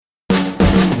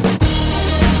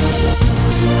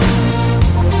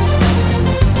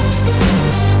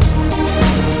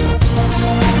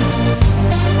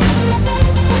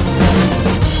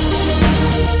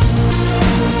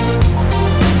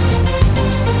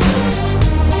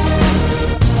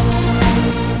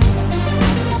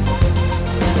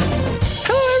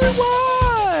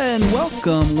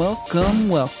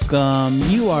Welcome.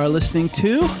 You are listening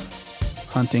to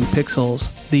Hunting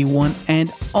Pixels, the one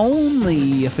and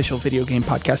only official video game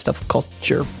podcast of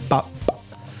Culture Bop.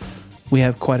 We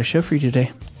have quite a show for you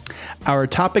today. Our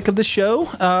topic of the show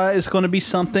is going to be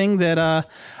something that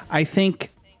I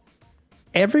think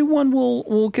everyone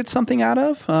will get something out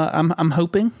of. I'm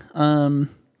hoping.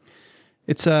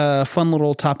 It's a fun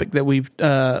little topic that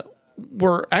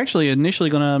we're actually initially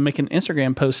going to make an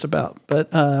Instagram post about, but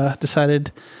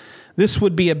decided this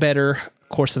would be a better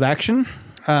course of action.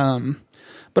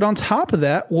 But on top of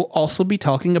that, we'll also be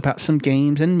talking about some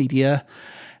games and media,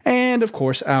 and of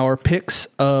course, our picks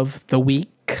of the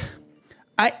week.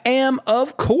 I am,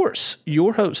 of course,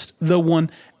 your host, the one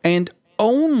and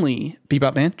only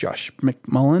Bebop Man, Josh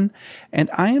McMullen, and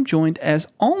I am joined, as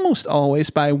almost always,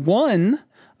 by one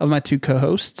of my two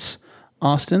co-hosts,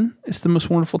 Austin. It's the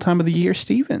most wonderful time of the year,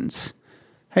 Stevens.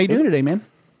 How you doing today, man?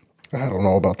 I don't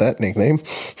know about that nickname.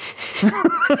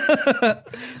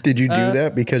 Did you do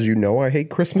that because you know I hate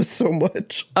Christmas so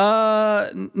much?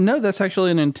 No, that's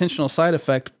actually an intentional side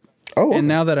effect. Oh, okay. And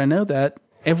now that I know that,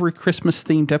 every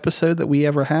Christmas-themed episode that we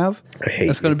ever have,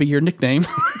 that's going to be your nickname.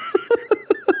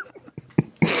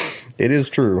 It is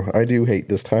true. I do hate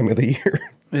this time of the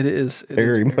year. It is.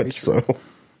 Very much so.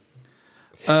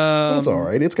 It's all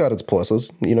right. It's got its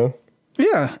pluses, you know?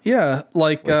 Yeah.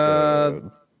 Like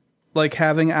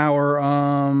having our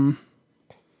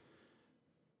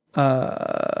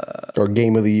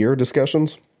game of the year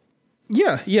discussions.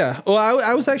 Yeah. Well,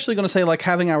 I was actually going to say like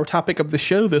having our topic of the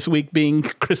show this week being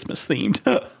Christmas themed.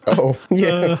 Oh,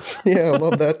 yeah. Yeah, I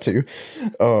love that too.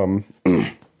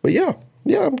 But yeah,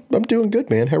 I'm doing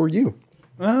good, man. How are you?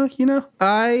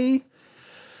 I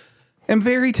am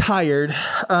very tired.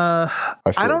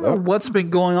 I don't know what's been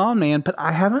going on, man, but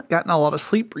I haven't gotten a lot of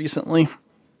sleep recently,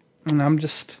 and I'm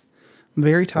just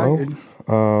very tired.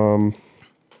 Well,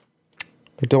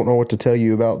 I don't know what to tell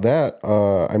you about that.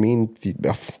 I mean,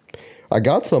 I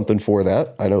got something for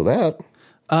that. I know that.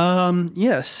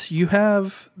 Yes, you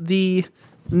have the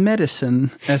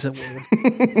medicine, as it were.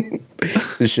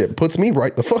 This shit puts me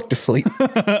right the fuck to sleep.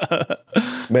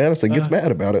 Madison gets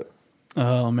mad about it.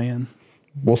 Oh, man.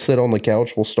 We'll sit on the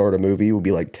couch. We'll start a movie. We'll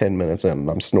be like 10 minutes in, and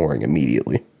I'm snoring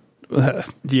immediately.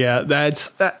 Yeah, that's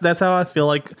how I feel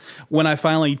like when I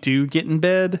finally do get in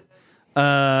bed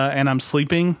and I'm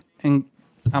sleeping and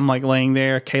I'm like laying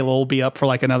there. Kayla will be up for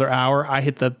like another hour. I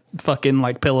hit the fucking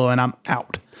like pillow and I'm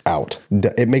out.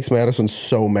 It makes Madison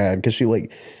so mad because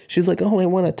she's like, oh, I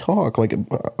want to talk. Like,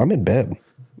 I'm in bed.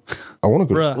 I want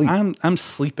to go to sleep. I'm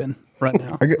sleeping right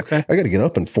now. I got to get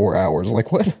up in 4 hours.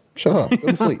 Like, what? Shut up. Go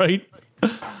to sleep. Right.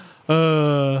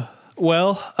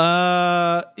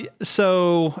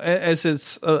 So as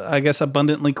it's, I guess,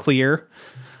 abundantly clear,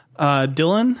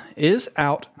 Dylan is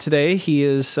out today. He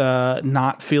is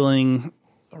not feeling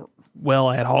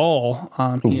well at all.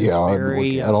 He is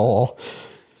very, at all.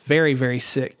 Very, very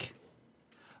sick.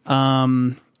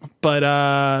 But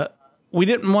we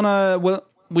didn't want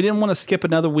to skip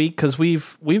another week because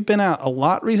we've been out a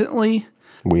lot recently.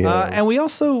 We have. And we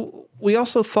also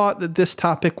thought that this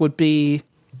topic would be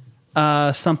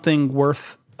something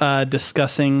worth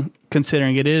discussing,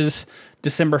 considering it is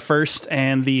December 1st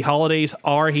and the holidays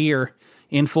are here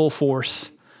in full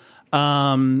force.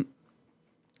 So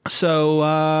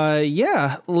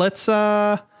let's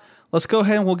go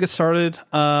ahead and we'll get started.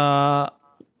 I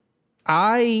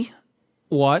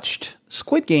watched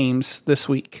Squid Games this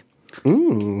week.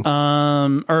 Ooh.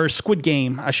 Or Squid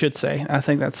Game, I should say. I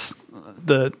think that's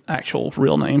the actual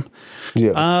real name.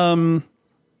 Yeah.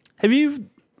 Have you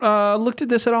looked at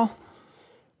this at all?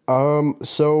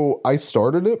 So I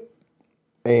started it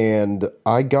and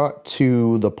I got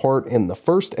to the part in the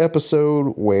first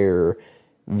episode where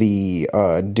the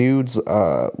dudes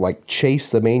like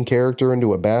chase the main character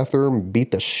into a bathroom,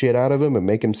 beat the shit out of him and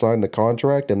make him sign the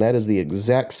contract, and that is the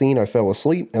exact scene I fell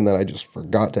asleep and then I just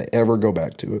forgot to ever go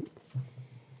back to it.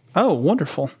 Oh,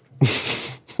 wonderful.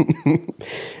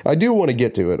 I do want to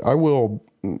get to it. I will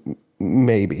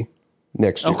maybe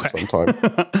next year sometime.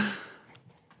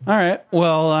 All right.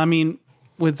 Well, I mean,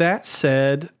 with that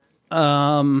said,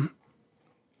 let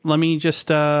me just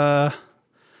tell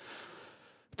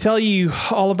you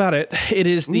all about it. It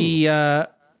is the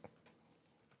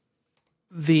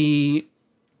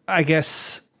I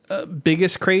guess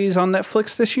biggest craze on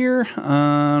Netflix this year.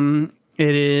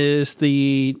 It is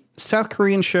the South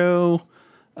Korean show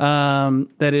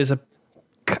that is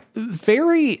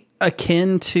very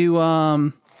akin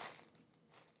to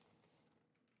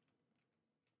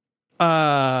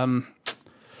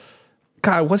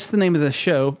God, what's the name of the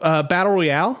show? Battle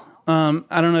Royale.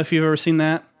 I don't know if you've ever seen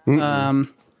that.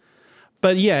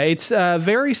 But yeah, it's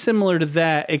very similar to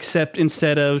that, except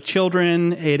instead of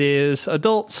children, it is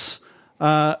adults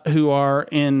who are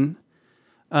in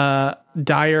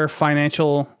dire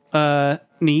financial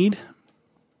need.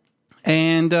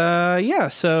 And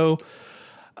so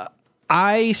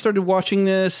I started watching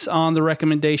this on the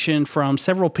recommendation from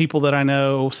several people that I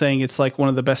know, saying it's like one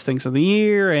of the best things of the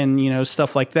year and,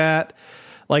 stuff like that.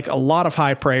 Like a lot of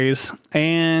high praise.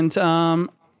 And I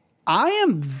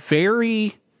am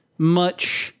very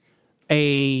much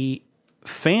a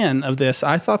fan of this.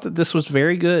 I thought that this was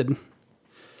very good.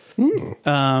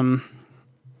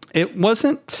 It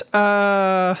wasn't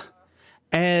as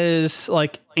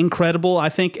like incredible, I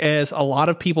think, as a lot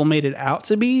of people made it out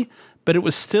to be, but it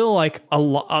was still like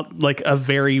a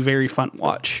very, very fun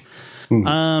watch.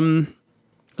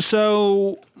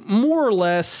 So more or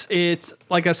less, it's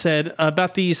like I said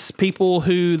about these people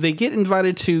who they get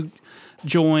invited to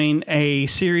join a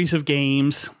series of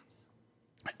games,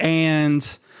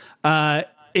 and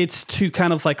it's to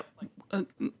kind of like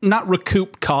not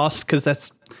recoup costs, because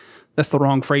that's the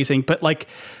wrong phrasing, but like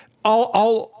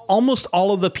almost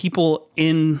all of the people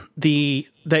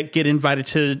that get invited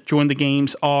to join the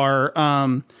games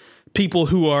are people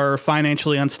who are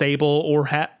financially unstable or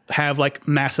have like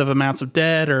massive amounts of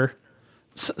debt or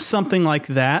something like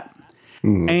that.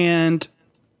 And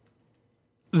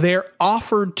they're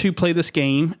offered to play this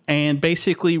game and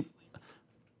basically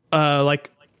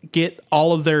like get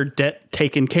all of their debt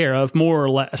taken care of, more or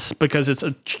less, because it's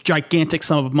a gigantic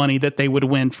sum of money that they would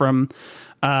win from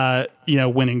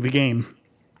winning the game.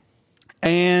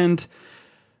 And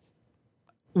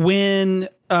when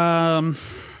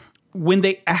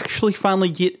they actually finally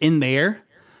get in there,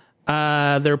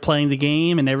 they're playing the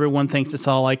game and everyone thinks it's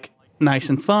all like nice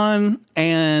and fun.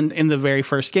 And in the very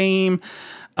first game,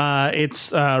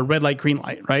 it's red light, green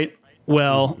light, right?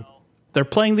 Well, they're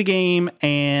playing the game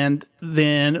and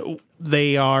then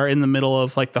they are in the middle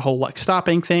of like the whole like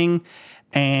stopping thing.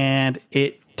 And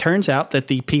it turns out that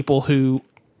the people who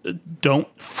don't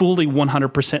fully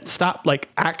 100% stop, like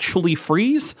actually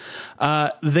freeze,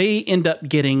 they end up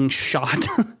getting shot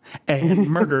and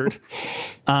murdered.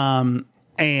 And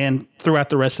throughout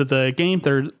the rest of the game,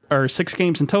 there are 6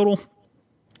 games in total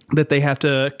that they have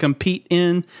to compete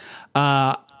in.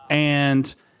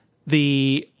 And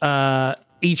the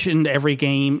each and every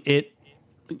game, it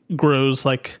grows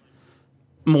like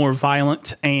more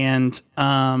violent and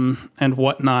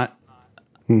whatnot.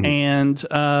 And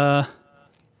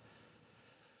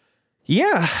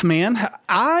yeah, man,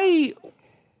 I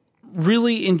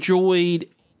really enjoyed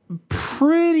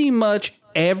pretty much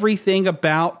everything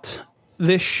about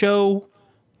this show.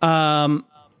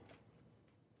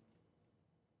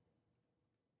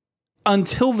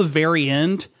 Until the very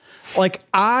end. Like,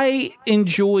 I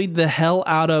enjoyed the hell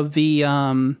out of the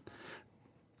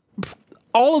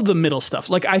all of the middle stuff.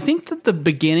 Like, I think that the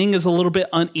beginning is a little bit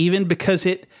uneven because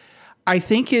I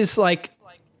think is like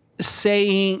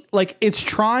saying, like, it's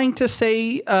trying to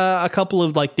say a couple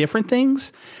of like different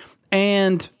things,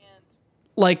 and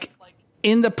like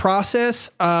in the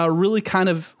process really kind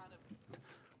of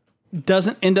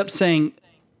doesn't end up saying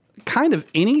kind of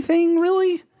anything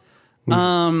really.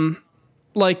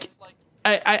 Like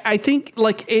I think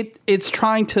like it's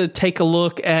trying to take a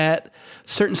look at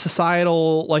certain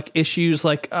societal like issues,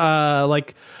 like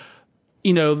the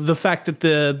fact that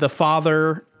the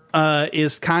father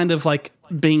is kind of like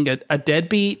being a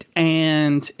deadbeat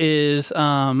and is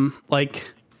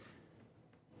like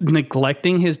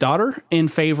neglecting his daughter in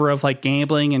favor of like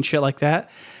gambling and shit like that.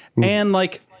 And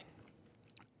like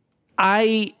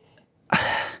I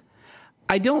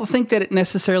don't think that it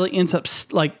necessarily ends up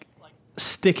like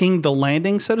sticking the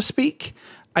landing, so to speak.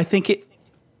 I think it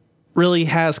really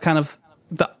has kind of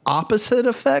the opposite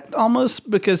effect almost,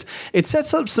 because it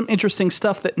sets up some interesting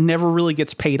stuff that never really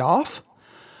gets paid off.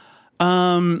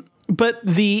 But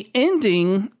the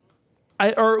ending,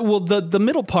 the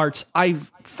middle parts, I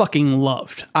fucking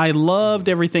loved. I loved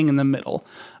everything in the middle.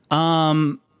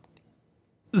 The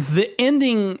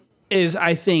ending is,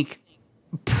 I think,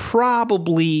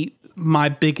 probably my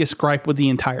biggest gripe with the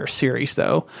entire series,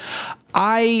 though.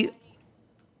 I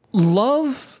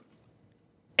love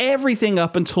everything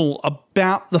up until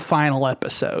about the final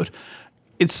episode.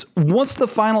 It's once the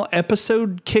final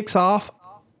episode kicks off,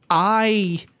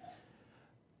 I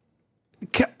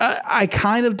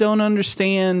kind of don't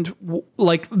understand,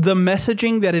 like, the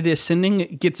messaging that it is sending.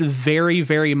 It gets very,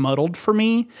 very muddled for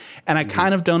me, and I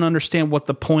kind of don't understand what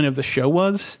the point of the show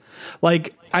was.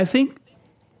 Like, I think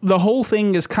the whole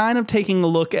thing is kind of taking a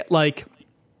look at, like,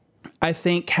 I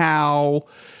think how,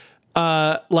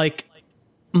 like,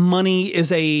 money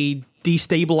is a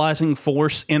destabilizing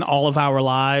force in all of our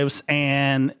lives,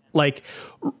 and like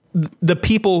the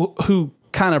people who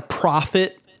kind of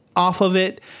profit off of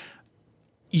it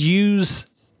use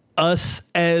us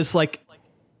as like,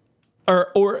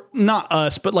 or not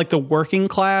us, but like the working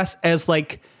class as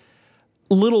like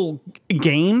little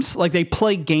games. Like they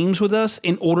play games with us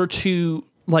in order to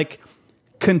like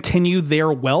continue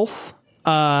their wealth.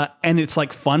 And it's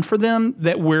like fun for them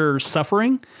that we're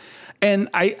suffering. And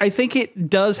I think it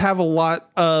does have a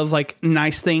lot of like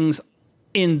nice things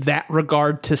in that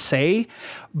regard to say.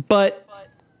 But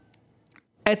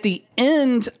at the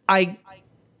end, I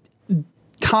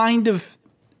kind of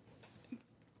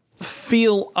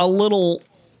feel a little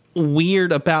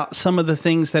weird about some of the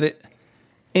things that it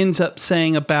ends up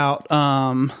saying about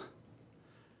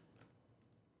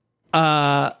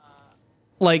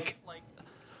like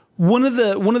one of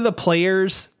the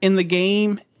players in the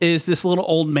game is this little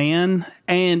old man,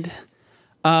 and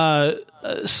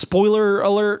spoiler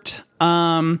alert,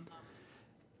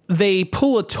 they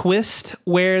pull a twist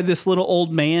where this little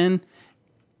old man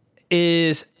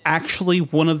is actually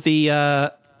one of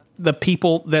the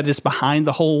people that is behind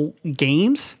the whole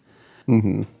games.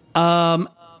 Mm-hmm.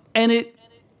 And it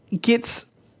gets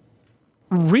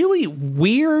really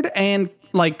weird and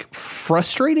like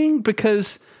frustrating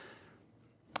because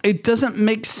it doesn't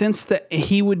make sense that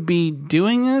he would be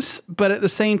doing this, but at the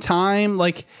same time,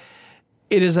 like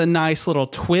it is a nice little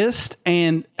twist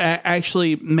and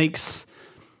actually makes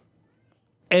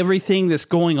everything that's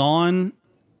going on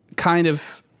kind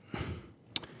of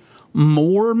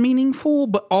more meaningful,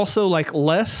 but also like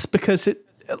less, because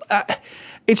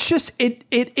it's just,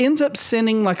 it ends up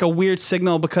sending like a weird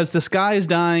signal because this guy is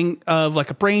dying of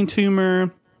like a brain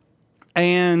tumor,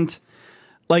 and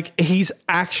like he's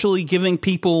actually giving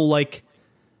people like,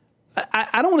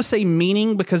 I don't want to say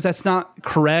meaning because that's not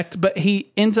correct, but he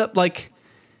ends up like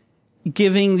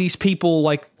giving these people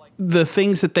like the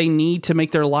things that they need to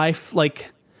make their life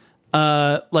like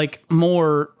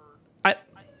more,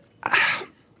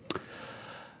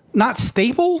 not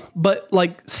stable, but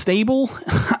like stable.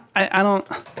 I don't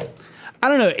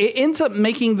know. It ends up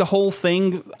making the whole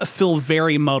thing feel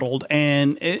very muddled,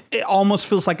 and it almost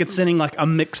feels like it's sending like a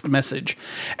mixed message.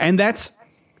 And that's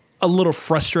a little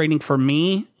frustrating for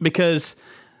me because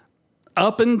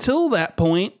up until that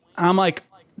point, I'm like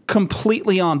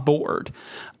completely on board.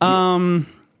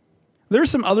 There's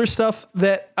some other stuff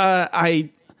that I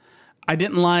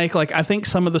didn't like. Like, I think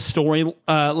some of the story,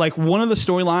 like one of the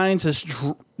storylines is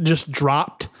just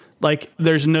dropped. Like,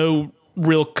 there's no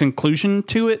real conclusion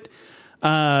to it.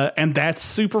 And that's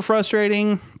super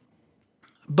frustrating.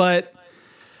 But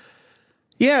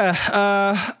yeah,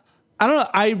 I don't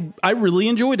know. I really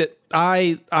enjoyed it.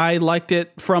 I liked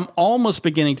it from almost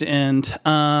beginning to end.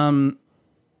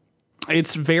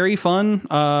 It's very fun.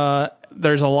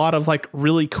 There's a lot of like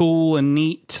really cool and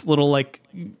neat little like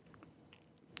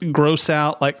gross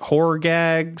out like horror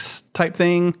gags type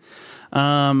thing.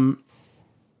 And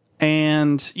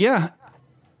yeah,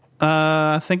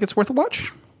 I think it's worth a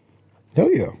watch. Hell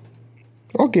yeah.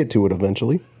 I'll get to it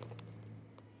eventually.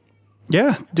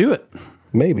 Yeah, do it.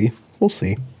 Maybe. We'll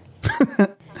see.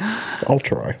 I'll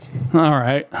try. All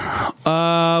right.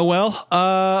 Well,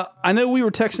 I know we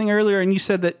were texting earlier and you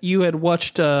said that you had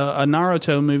watched a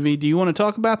Naruto movie. Do you want to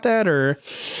talk about that, or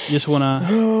you just want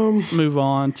to move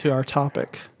on to our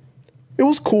topic? It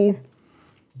was cool.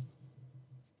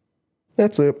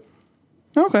 That's it.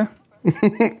 Okay.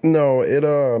 No, it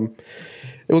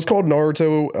was called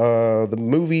Naruto. The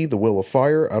movie, The Will of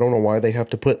Fire. I don't know why they have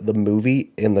to put the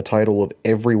movie in the title of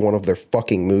every one of their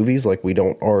fucking movies. Like we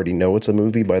don't already know it's a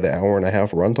movie by the hour and a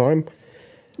half runtime.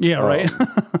 Yeah, right.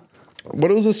 But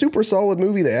it was a super solid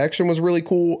movie. The action was really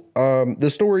cool.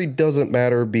 The story doesn't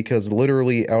matter because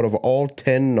literally out of all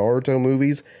 10 Naruto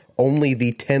movies, only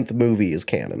the 10th movie is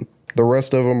canon. The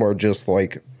rest of them are just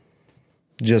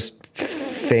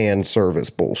fan service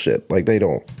bullshit. Like they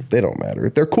don't matter.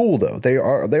 They're cool though. They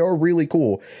are really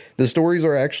cool. The stories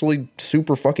are actually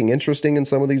super fucking interesting in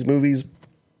some of these movies.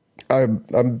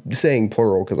 I'm saying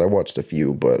plural because I watched a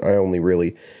few, but I only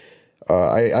really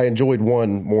I enjoyed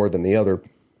one more than the other,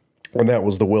 and that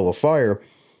was The Will of Fire.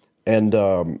 And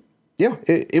yeah,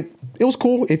 it was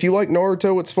cool. If you like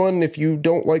Naruto, it's fun. If you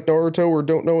don't like Naruto or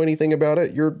don't know anything about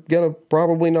it, you're gonna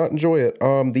probably not enjoy it.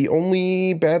 The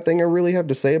only bad thing I really have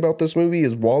to say about this movie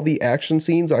is while the action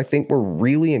scenes I think were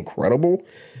really incredible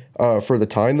for the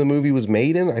time the movie was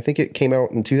made in, I think it came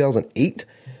out in 2008.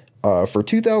 For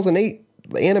 2008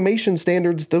 animation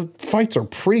standards, the fights are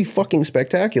pretty fucking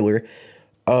spectacular.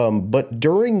 But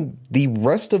during the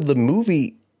rest of the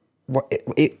movie,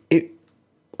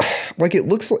 like it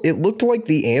looked like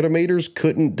the animators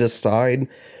couldn't decide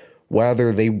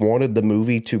whether they wanted the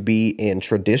movie to be in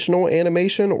traditional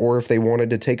animation or if they wanted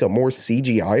to take a more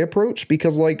CGI approach,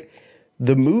 because like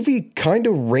the movie kind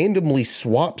of randomly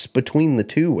swaps between the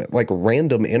two at like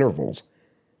random intervals.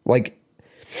 Like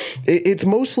it's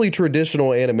mostly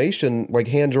traditional animation, like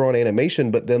hand-drawn animation,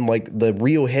 but then like the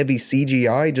real heavy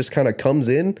CGI just kind of comes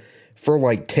in for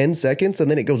like 10 seconds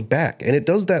and then it goes back, and it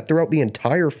does that throughout the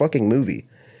entire fucking movie.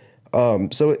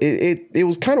 So it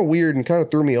was kind of weird and kind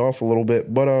of threw me off a little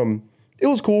bit, but it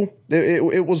was cool.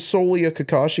 It was solely a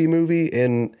Kakashi movie,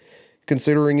 and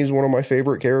considering he's one of my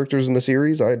favorite characters in the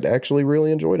series, I actually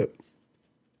really enjoyed it.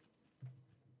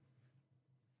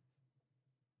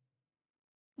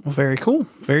 Well, very cool.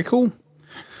 Very cool.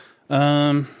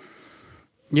 Yeah.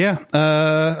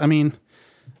 I mean,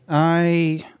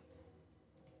 I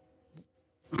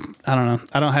don't know.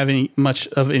 I don't have much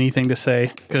of anything to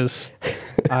say because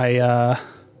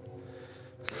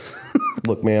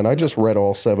Look, man, I just read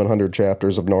all 700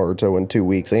 chapters of Naruto in 2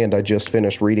 weeks, and I just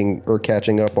finished reading or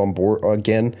catching up on Boruto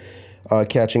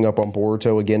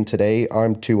again today.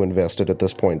 I'm too invested at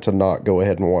this point to not go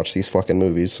ahead and watch these fucking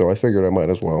movies, so I figured I might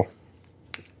as well.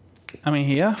 I mean,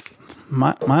 yeah,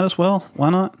 might as well.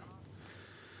 Why not?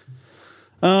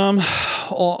 Well,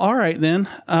 all right then.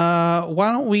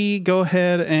 Why don't we go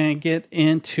ahead and get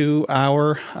into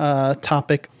our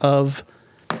topic of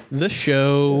the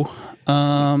show?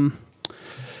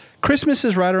 Christmas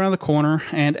is right around the corner,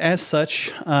 and as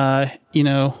such, it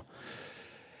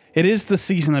is the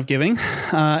season of giving.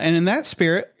 And in that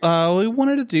spirit, we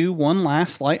wanted to do one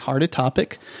last lighthearted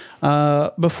topic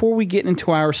before we get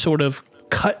into our sort of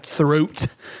cutthroat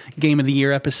Game of the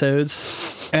Year episodes.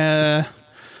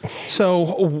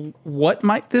 So what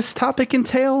might this topic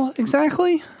entail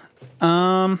exactly?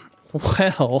 Well,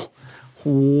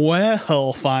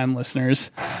 fine listeners.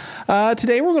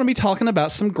 Today we're going to be talking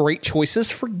about some great choices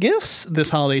for gifts this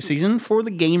holiday season for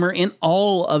the gamer in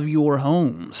all of your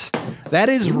homes. That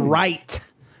is right.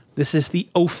 This is the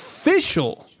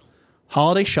official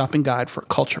holiday shopping guide for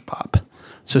Culture Pop.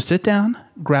 So sit down,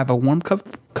 grab a warm cup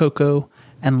of cocoa,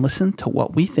 and listen to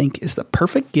what we think is the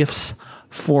perfect gifts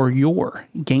for your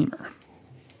gamer.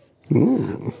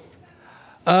 Ooh.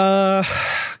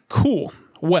 Cool.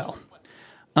 Well,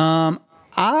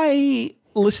 I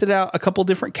listed out a couple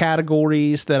different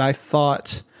categories that I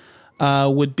thought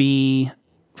would be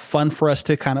fun for us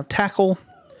to kind of tackle.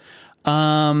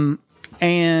 And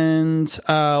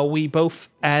we both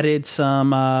added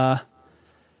some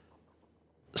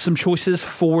choices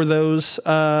for those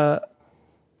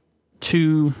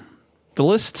to the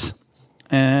lists.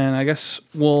 And I guess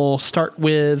we'll start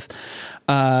with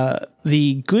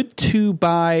the good to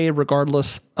buy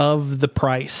regardless of the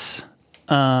price.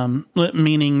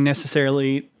 Meaning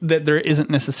necessarily that there isn't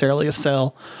necessarily a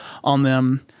sale on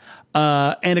them.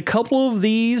 And a couple of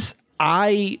these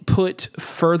I put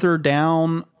further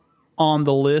down on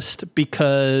the list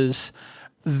because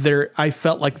I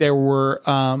felt like there were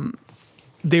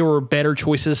better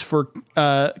choices for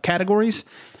categories.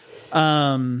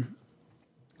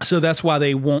 So that's why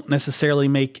they won't necessarily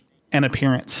make an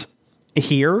appearance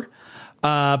here.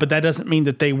 But that doesn't mean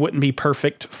that they wouldn't be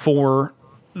perfect for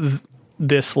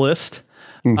this list.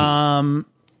 Mm-hmm.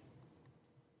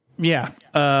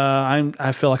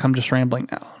 I feel like I'm just rambling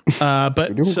now.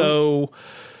 But so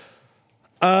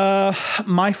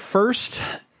my first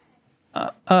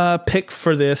pick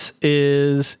for this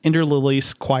is Ender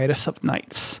Lilies Quietus of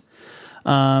Nights.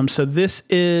 So this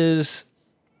is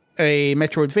a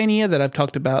Metroidvania that I've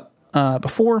talked about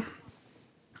before.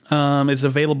 It's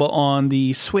available on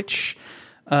the Switch.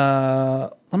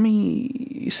 Let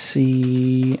me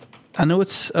see. I know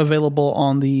it's available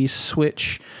on the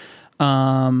Switch,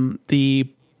 the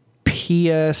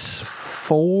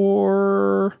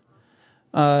PS4.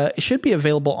 It should be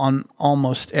available on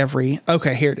almost every.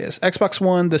 Okay, here it is: Xbox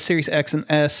One, the Series X and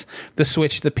S, the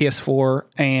Switch, the PS4,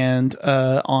 and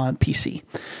on PC.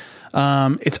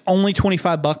 It's only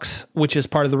 $25, which is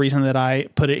part of the reason that I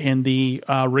put it in the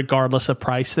regardless of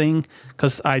price thing,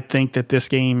 because I think that this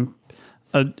game,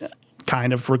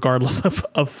 kind of regardless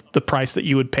of the price that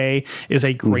you would pay, is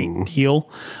a great deal.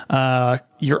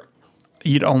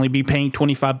 You'd only be paying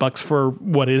 $25 for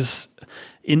what is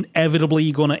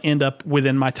inevitably going to end up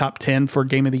within my top 10 for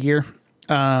Game of the Year.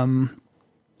 I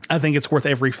think it's worth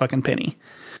every fucking penny.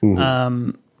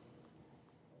 Mm-hmm.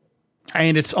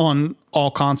 And it's on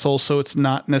all consoles, so it's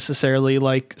not necessarily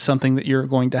like something that you're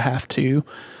going to have to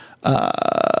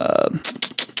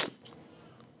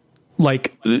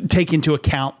take into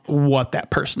account what that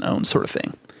person owns, sort of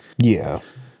thing. Yeah.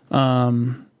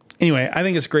 Anyway, I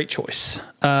think it's a great choice.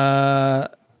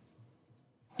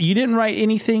 you didn't write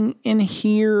anything in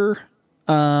here.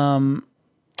 I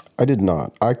did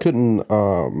not. I couldn't.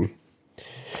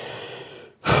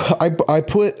 I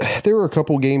put, there were a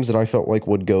couple games that I felt like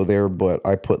would go there, but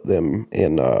I put them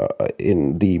in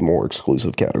the more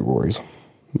exclusive categories,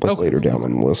 but later down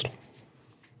on the list.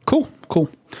 Cool.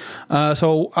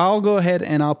 So I'll go ahead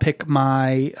and I'll pick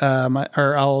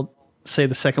I'll say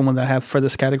the second one that I have for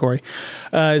this category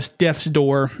is Death's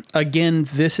Door. Again,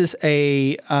 this is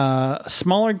a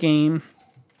smaller game.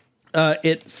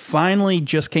 It finally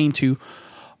just came to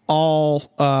all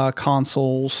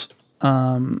consoles.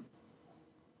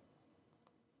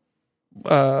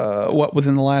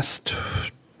 Within the last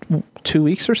 2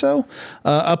 weeks or so.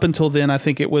 Up until then, I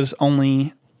think it was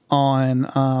only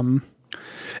on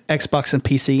Xbox and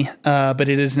PC, but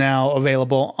it is now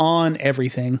available on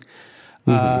everything.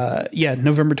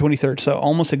 November 23rd, so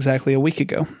almost exactly a week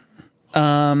ago.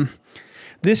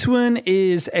 This one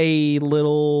is a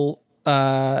little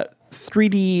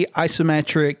 3D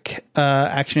isometric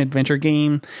action-adventure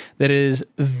game that is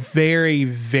very,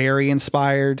 very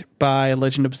inspired by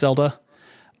Legend of Zelda.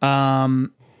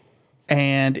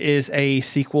 And is a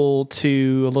sequel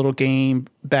to a little game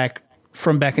back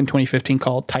in 2015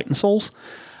 called Titan Souls.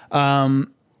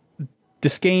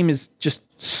 This game is just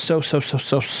so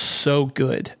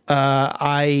good.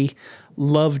 I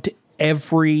loved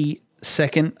every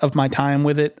second of my time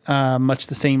with it, much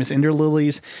the same as Ender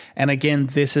Lilies. And again,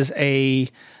 this is a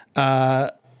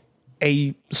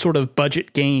sort of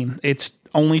budget game. It's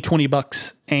only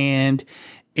 $20, and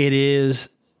it's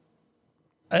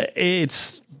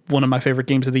one of my favorite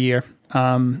games of the year.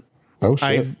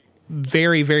 I've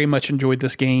very, very much enjoyed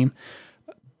this game.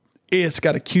 It's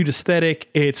got a cute aesthetic.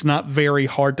 It's not very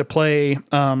hard to play.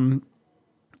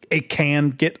 It can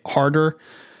get harder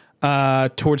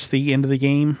towards the end of the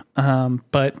game,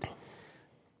 but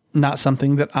not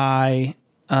something that I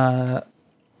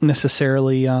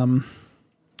necessarily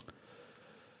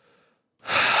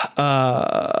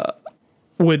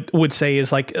would say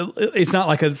is like, it's not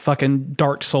like a fucking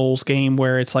Dark Souls game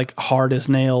where it's like hard as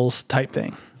nails type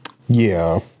thing.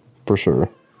 Yeah, for sure.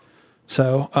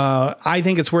 So I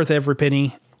think it's worth every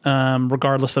penny,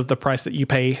 regardless of the price that you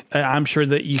pay. I'm sure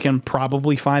that you can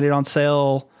probably find it on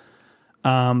sale.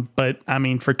 But I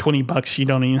mean, for $20, you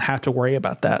don't even have to worry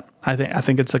about that. I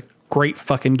think it's a great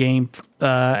fucking game.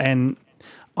 And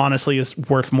honestly, it's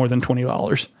worth more than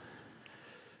 $20.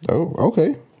 Oh,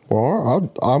 okay. Well,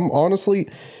 I'm honestly,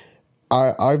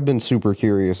 I've been super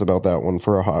curious about that one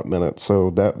for a hot minute, so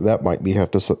that might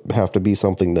have to be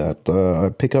something that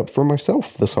I pick up for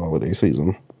myself this holiday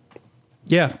season.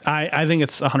 Yeah, I think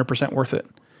it's 100% worth it.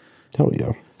 Hell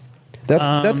yeah,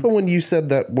 that's the one you said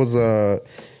that was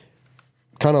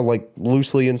kind of like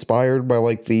loosely inspired by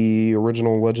like the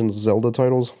original Legends of Zelda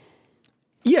titles.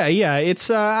 Yeah. It's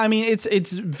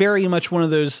it's very much one of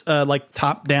those like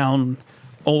top down.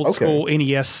 Old school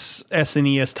NES,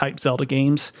 SNES type Zelda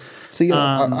games. See,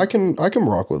 I can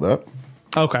rock with that.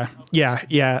 Okay,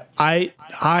 yeah. I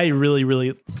really,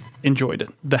 really enjoyed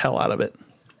the hell out of it.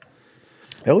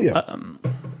 Hell yeah!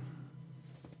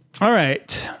 All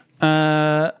right,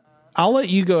 I'll let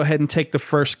you go ahead and take the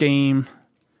first game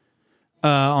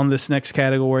on this next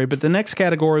category. But the next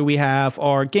category we have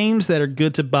are games that are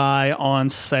good to buy on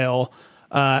sale.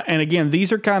 And again,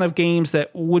 these are kind of games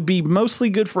that would be mostly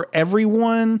good for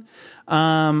everyone.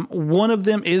 One of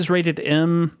them is rated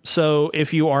M. So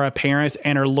if you are a parent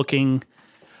and are looking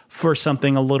for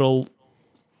something a little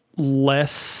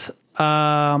less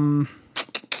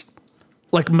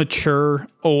like mature,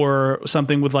 or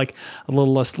something with like a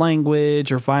little less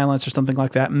language or violence or something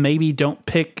like that, maybe don't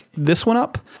pick this one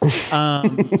up.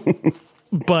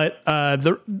 But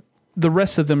the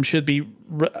rest of them should be,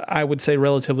 I would say,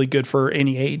 relatively good for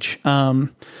any age. But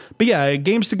yeah,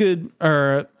 games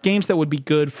that would be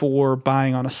good for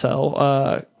buying on a sale.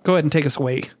 Go ahead and take us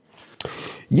away.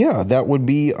 Yeah, that would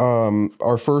be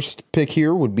our first pick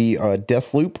here would be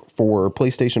Deathloop for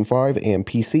PlayStation 5 and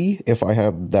PC, if I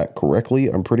have that correctly.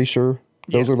 I'm pretty sure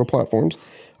those are the platforms.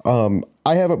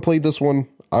 I haven't played this one.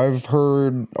 I've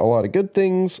heard a lot of good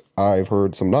things. I've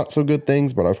heard some not so good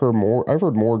things, but I've heard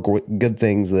more good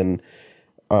things than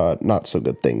not so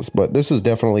good things. But this is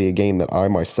definitely a game that I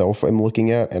myself am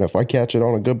looking at, and if I catch it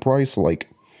on a good price, like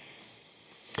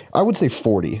I would say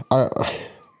 40.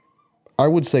 I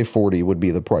would say 40 would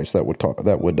be the price that would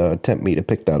tempt me to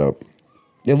pick that up.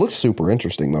 It looks super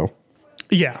interesting though.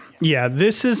 Yeah.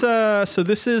 This is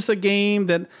a game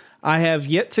that I have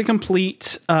yet to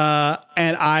complete,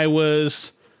 and I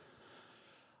was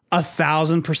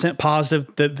 1,000%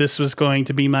 positive that this was going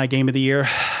to be my game of the year.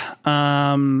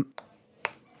 I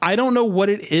don't know what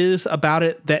it is about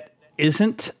it that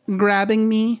isn't grabbing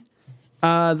me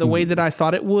the way that I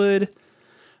thought it would.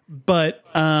 But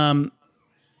I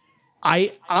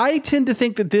tend to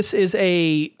think that this is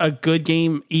a good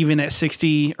game, even at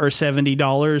 $60 or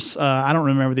 $70. I don't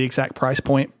remember the exact price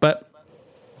point, but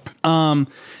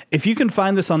if you can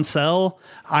find this on sale,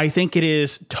 I think it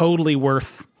is totally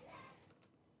worth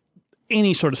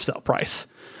any sort of sale price.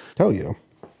 Hell yeah.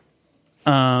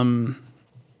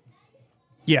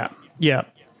 Yeah.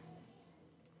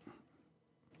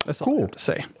 That's all I have to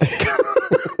say.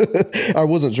 I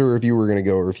wasn't sure if you were going to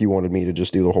go or if you wanted me to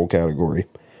just do the whole category.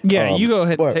 Yeah, you go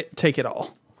ahead and take it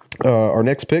all. Our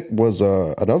next pick was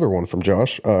another one from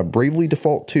Josh, Bravely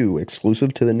Default 2,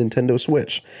 exclusive to the Nintendo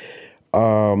Switch.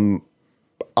 I'm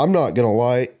not going to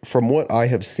lie, from what I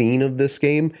have seen of this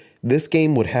game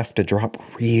would have to drop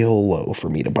real low for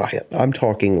me to buy it. I'm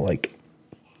talking like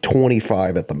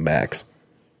 25 at the max.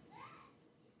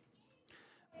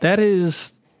 That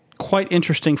is quite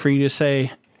interesting for you to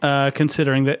say,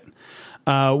 considering that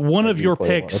one of your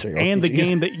picks and the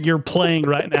game that you're playing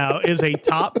right now is a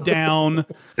top-down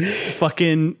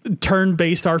fucking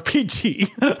turn-based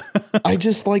RPG. I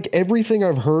just like everything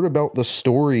I've heard about the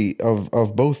story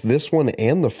of both this one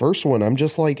and the first one. I'm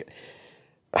just like,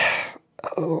 I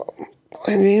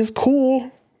mean, it's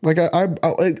cool. Like I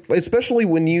especially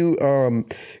when you,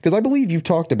 because I believe you've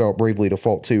talked about Bravely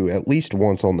Default 2 at least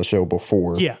once on the show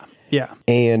before. Yeah.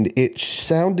 And it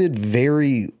sounded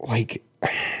very like,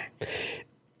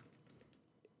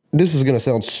 this is going to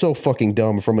sound so fucking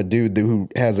dumb from a dude who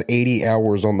has 80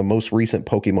 hours on the most recent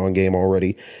Pokemon game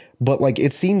already. But like,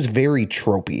 it seems very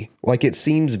tropey. Like it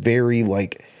seems very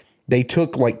like they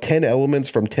took like 10 elements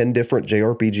from 10 different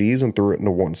JRPGs and threw it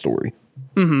into one story.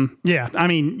 Mm-hmm. Yeah. I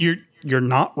mean, you're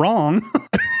not wrong.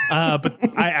 But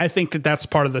I think that's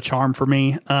part of the charm for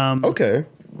me. Okay.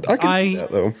 I can see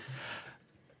that though.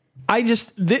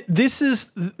 This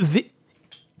is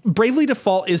Bravely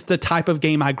Default is the type of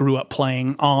game I grew up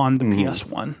playing on the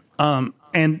PS1.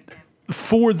 And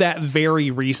for that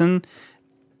very reason,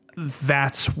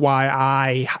 that's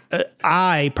why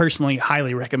I personally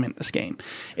highly recommend this game.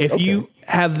 If you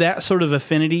have that sort of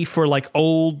affinity for like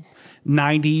old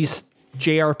 90s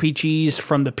JRPGs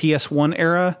from the PS1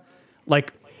 era,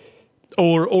 like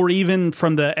or even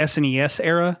from the SNES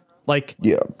era, like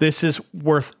this is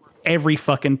worth every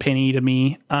fucking penny to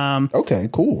me. Okay,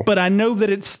 cool. But I know that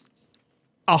it's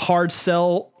a hard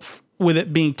sell with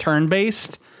it being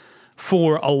turn-based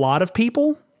for a lot of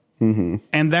people. Mm-hmm.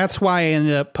 And that's why I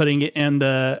ended up putting it in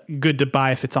the good to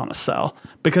buy if it's on a sale.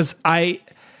 Because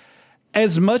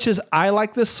as much as I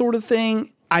like this sort of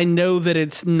thing, I know that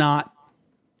it's not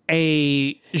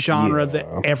a genre that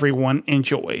everyone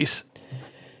enjoys.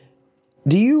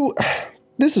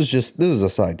 This is a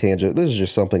side tangent. This is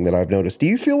just something that I've noticed. Do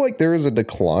you feel like there is a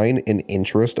decline in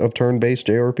interest of turn-based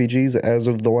JRPGs as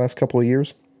of the last couple of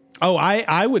years? Oh,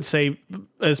 I would say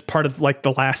as part of like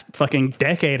the last fucking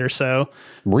decade or so.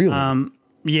 Really?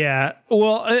 Yeah.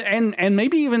 Well, and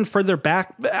maybe even further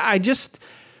back. I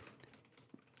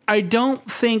don't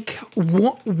think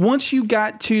once you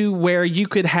got to where you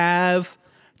could have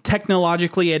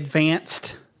technologically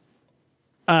advanced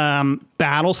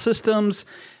battle systems,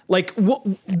 like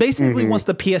basically once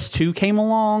the PS2 came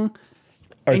along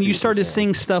and you started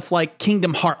seeing stuff like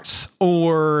Kingdom Hearts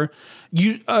or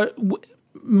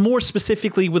more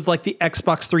specifically with like the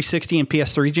Xbox 360 and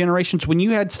PS3 generations, when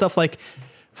you had stuff like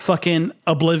fucking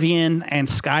Oblivion and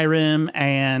Skyrim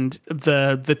and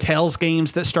the Tales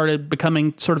games that started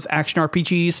becoming sort of action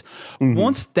RPGs,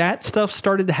 once that stuff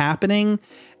started happening,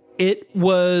 it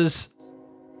was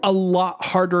a lot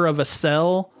harder of a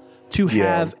sell to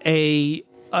have a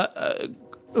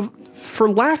for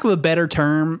lack of a better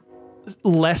term,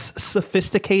 less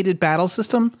sophisticated battle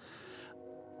system.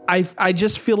 I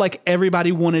just feel like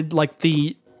everybody wanted like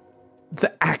the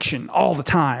action all the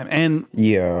time, and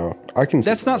I can.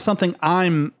 That's not something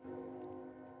I'm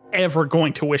ever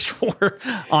going to wish for,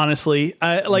 honestly.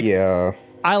 I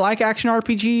like action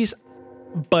RPGs,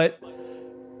 but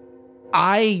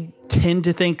I tend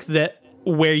to think that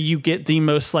where you get the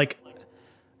most like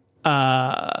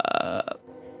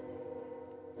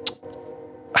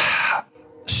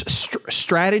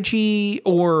strategy,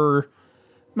 or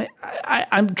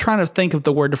I'm trying to think of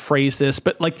the word to phrase this,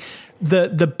 but like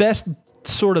the best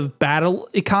sort of battle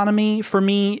economy for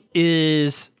me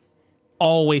is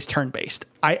always turn-based.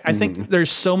 I think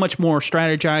there's so much more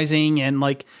strategizing and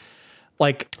like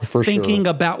thinking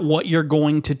about what you're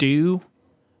going to do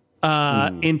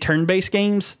in turn-based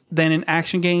games than in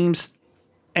action games,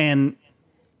 and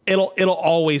it'll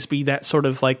always be that sort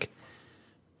of like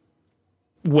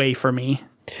way for me.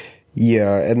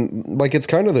 Yeah, and like it's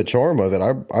kind of the charm of it.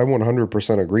 I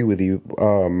 100% agree with you.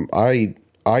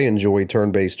 I enjoy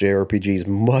turn-based JRPGs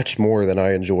much more than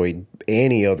I enjoy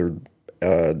any other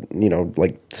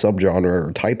like subgenre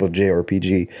or type of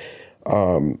JRPG.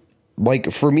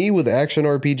 Like for me with action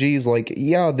RPGs, like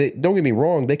yeah, don't get me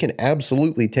wrong, they can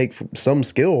absolutely take some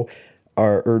skill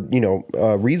or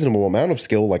a reasonable amount of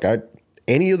skill. Like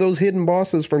any of those hidden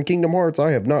bosses from Kingdom Hearts, I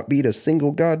have not beat a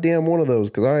single goddamn one of those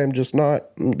because I am just not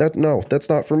that. No, that's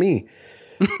not for me.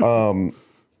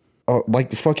 Like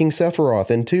the fucking Sephiroth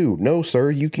in 2. No,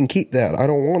 sir, you can keep that. I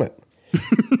don't want it.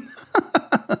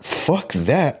 Fuck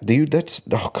that, dude. That's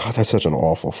such an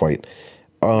awful fight.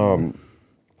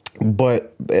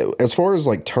 But as far as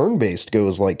like turn-based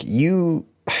goes, like in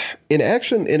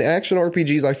action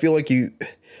RPGs, I feel like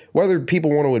whether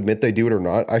people want to admit they do it or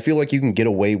not, I feel like you can get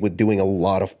away with doing a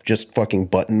lot of just fucking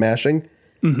button mashing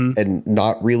and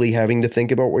not really having to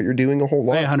think about what you're doing a whole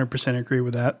lot. I 100% agree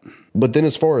with that. But then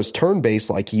as far as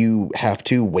turn-based, like you have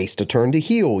to waste a turn to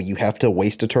heal, you have to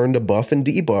waste a turn to buff and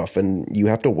debuff, and you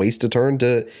have to waste a turn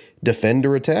to defend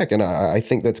or attack. And I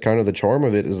think that's kind of the charm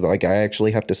of it, is like I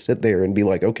actually have to sit there and be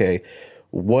like, okay,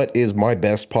 what is my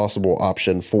best possible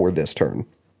option for this turn?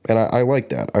 And I like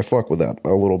that. I fuck with that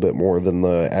a little bit more than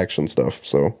the action stuff.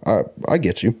 So I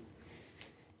get you.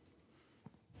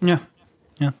 Yeah.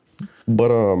 Yeah.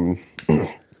 But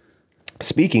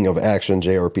speaking of action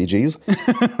JRPGs,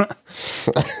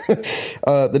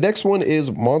 the next one is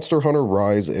Monster Hunter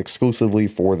Rise exclusively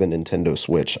for the Nintendo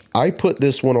Switch. I put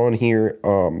this one on here.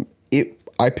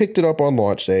 I picked it up on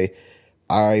launch day.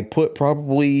 I put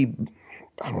probably,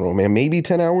 I don't know, man, maybe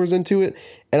 10 hours into it.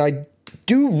 And I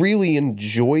do really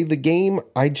enjoy the game.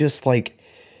 I just like,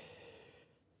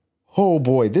 oh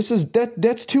boy,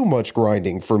 that's too much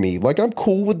grinding for me. Like I'm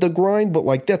cool with the grind, but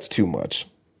like that's too much.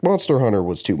 Monster Hunter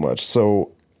was too much.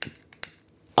 So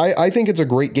I think it's a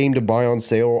great game to buy on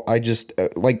sale. I just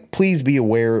like, please be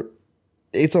aware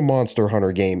it's a Monster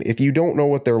Hunter game. If you don't know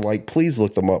what they're like, please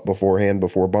look them up beforehand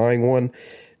before buying one.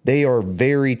 They are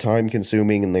very time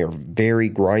consuming and they are very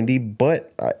grindy,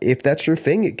 but if that's your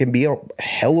thing, it can be a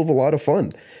hell of a lot of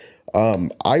fun.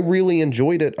 I really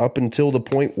enjoyed it up until the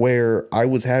point where I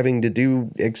was having to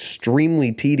do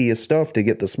extremely tedious stuff to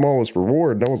get the smallest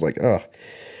reward. And I was like, ugh,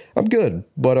 I'm good.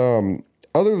 But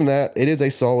other than that, it is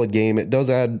a solid game. It does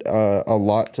add a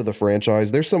lot to the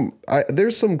franchise. There's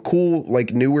some cool,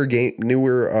 like newer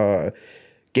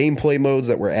gameplay modes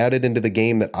that were added into the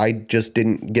game that I just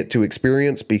didn't get to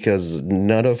experience because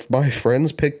none of my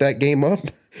friends picked that game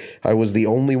up. I was the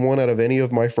only one out of any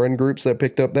of my friend groups that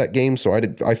picked up that game, so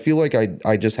I feel like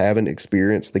I just haven't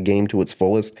experienced the game to its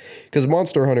fullest, because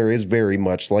Monster Hunter is very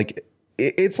much like,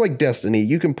 it's like Destiny.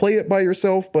 You can play it by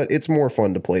yourself, but it's more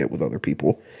fun to play it with other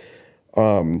people.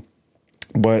 But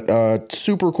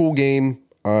super cool game.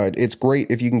 It's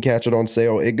great if you can catch it on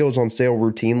sale. It goes on sale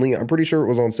routinely. I'm pretty sure it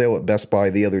was on sale at Best Buy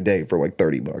the other day for like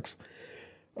 $30.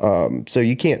 So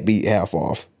you can't beat half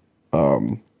off.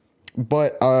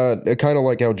 But kind of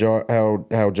like how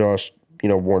Josh,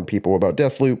 warned people about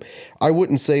Deathloop. I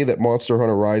wouldn't say that Monster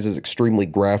Hunter Rise is extremely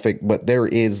graphic, but there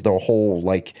is the whole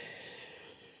like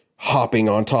hopping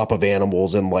on top of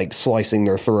animals and like slicing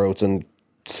their throats and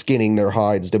skinning their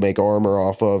hides to make armor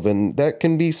off of, and that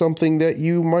can be something that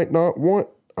you might not want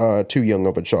too young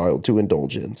of a child to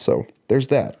indulge in. So there's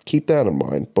that. Keep that in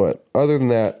mind. But other than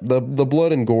that, the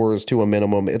blood and gore is to a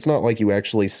minimum. It's not like you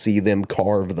actually see them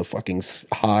carve the fucking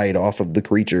hide off of the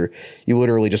creature. You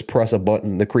literally just press a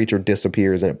button, the creature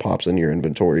disappears, and it pops in your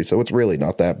inventory. So it's really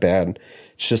not that bad.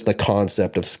 It's just the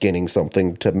concept of skinning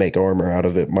something to make armor out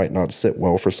of it might not sit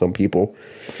well for some people.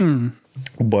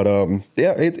 But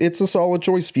yeah, it's a solid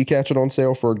choice if you catch it on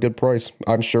sale for a good price.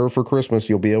 I'm sure for Christmas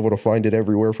you'll be able to find it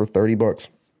everywhere for $30.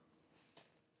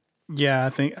 Yeah, I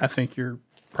think you're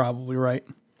probably right.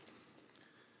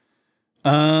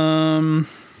 I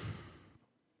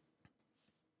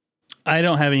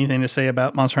don't have anything to say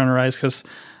about Monster Hunter Rise because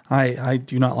I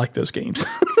do not like those games.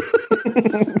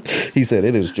 He said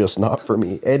it is just not for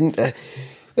me. And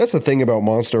that's the thing about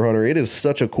Monster Hunter. It is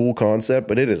such a cool concept,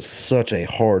 but it is such a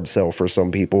hard sell for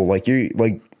some people.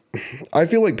 I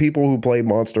feel like people who play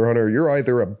Monster Hunter, you're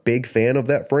either a big fan of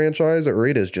that franchise or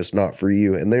it is just not for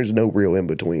you, and there's no real in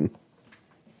between.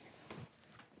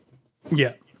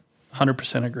 Yeah,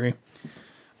 100% agree.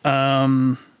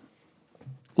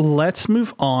 Let's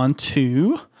move on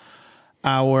to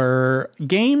our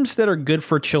games that are good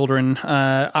for children.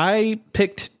 I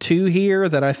picked two here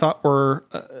that I thought were,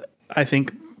 I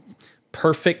think,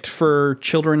 perfect for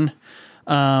children.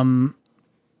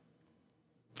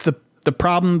 The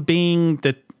problem being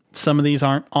that some of these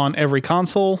aren't on every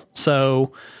console.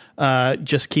 So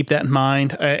just keep that in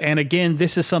mind. And again,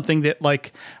 this is something that,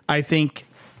 like, I think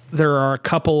there are a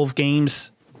couple of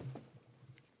games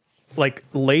like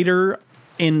later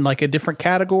in like a different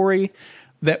category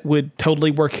that would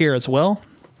totally work here as well.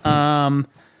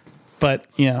 But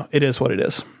you know, it is what it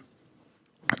is.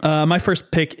 My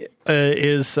first pick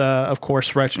is, of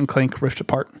course, Ratchet and Clank Rift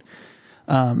Apart.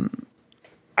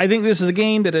 I think this is a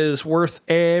game that is worth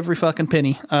every fucking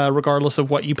penny, regardless of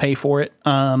what you pay for it.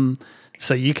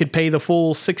 So you could pay the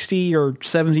full 60 or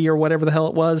 70 or whatever the hell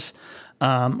it was,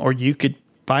 or you could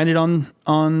find it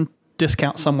on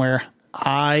discount somewhere.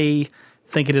 I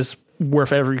think it is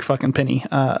worth every fucking penny.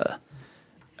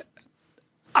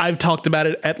 I've talked about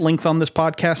it at length on this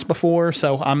podcast before,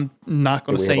 so I'm not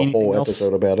going to say anything else. We have a whole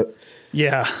episode about it.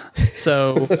 Yeah.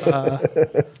 So,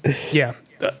 yeah,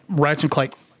 Ratchet and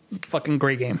Clank, fucking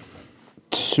great game.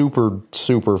 Super,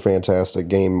 super fantastic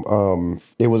game.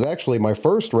 It was actually my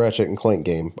first Ratchet and Clank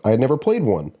game. I had never played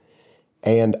one,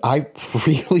 and I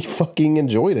really fucking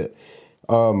enjoyed it.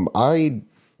 I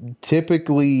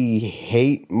typically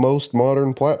hate most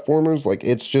modern platformers. Like,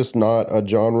 it's just not a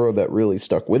genre that really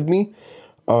stuck with me.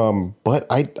 But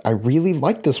I really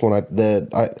liked this one.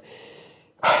 The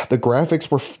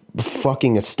graphics were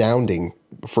fucking astounding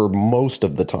for most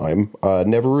of the time.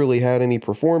 Never really had any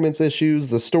performance issues.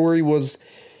 The story was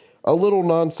a little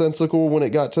nonsensical when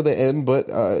it got to the end, but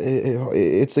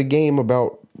it's a game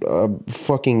about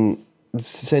fucking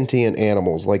sentient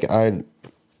animals. Like,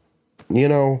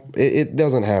 it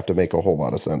doesn't have to make a whole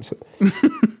lot of sense.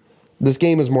 This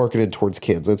game is marketed towards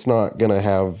kids. It's not going to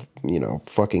have,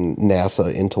 fucking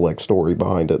NASA intellect story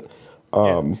behind it.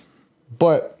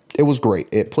 But it was great.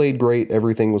 It played great.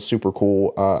 Everything was super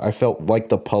cool. I felt like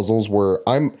the puzzles were...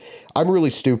 I'm really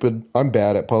stupid. I'm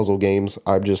bad at puzzle games.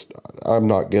 I'm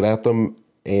not good at them.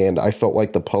 And I felt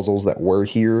like the puzzles that were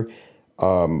here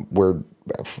were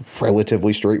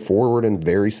relatively straightforward and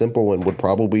very simple and would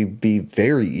probably be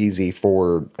very easy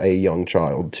for a young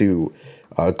child to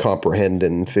comprehend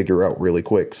and figure out really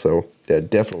quick. So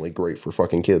definitely great for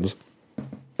fucking kids.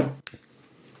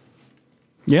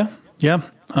 Yeah.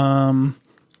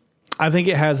 I think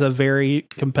it has a very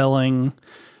compelling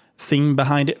theme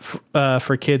behind it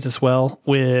for kids as well,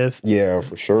 with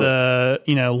for sure the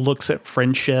looks at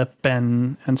friendship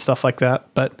and stuff like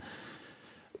that. But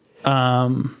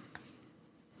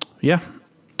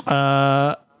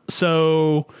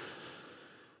so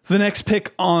the next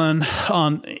pick on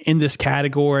in this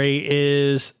category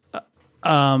is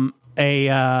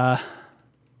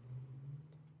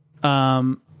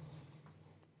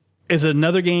is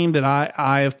another game that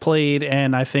I have played,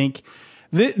 and I think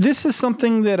this is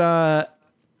something that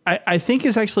I think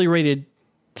is actually rated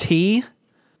T.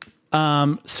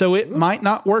 So it might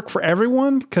not work for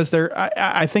everyone, because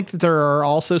I think that there are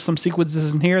also some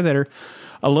sequences in here that are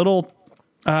a little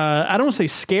I don't want to say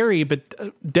scary, but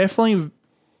definitely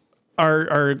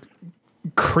are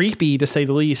creepy, to say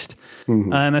the least.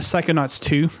 Mm-hmm. And that's Psychonauts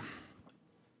 2.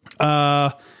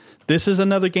 This is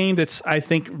another game that's, I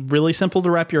think, really simple to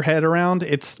wrap your head around.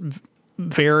 It's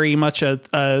very much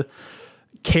a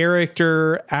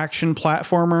character action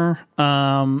platformer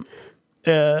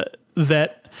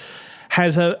that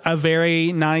has a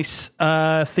very nice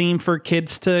theme for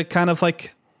kids to kind of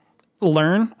like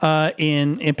learn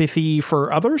in empathy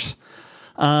for others.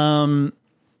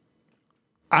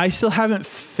 I still haven't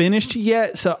finished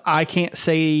yet, so I can't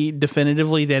say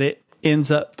definitively that it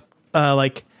ends up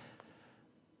like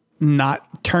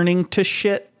not turning to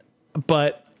shit.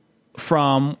 But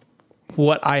from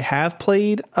what I have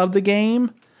played of the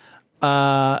game,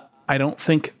 I don't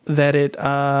think that it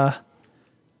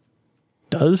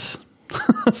does.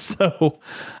 So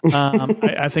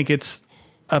I think it's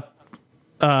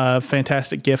a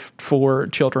fantastic gift for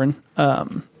children.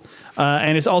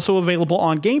 And it's also available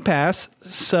on Game Pass.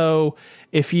 So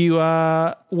if you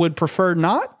would prefer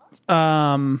not,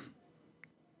 buying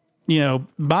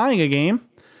a game,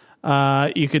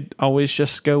 you could always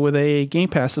just go with a Game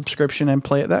Pass subscription and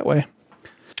play it that way.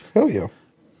 Hell yeah.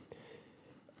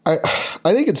 I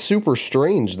think it's super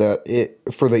strange that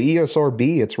for the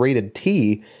ESRB it's rated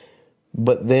T,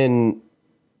 but then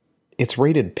it's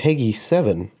rated Peggy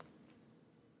 7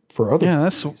 for other. Yeah,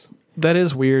 that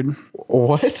is weird.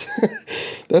 What?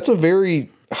 That's a fairly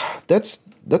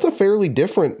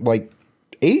different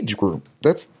age group.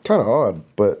 That's kind of odd,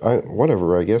 but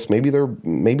whatever. I guess maybe they're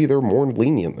more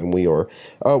lenient than we are.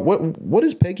 What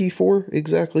is Peggy for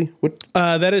exactly? What?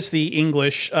 That is the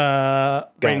English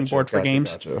rating board for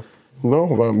games. Gotcha.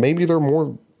 No, maybe they're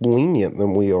more lenient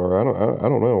than we are. I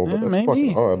don't know, but that's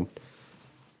fucking odd.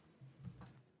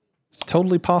 It's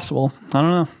totally possible. I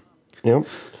don't know. Yep.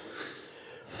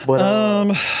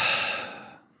 But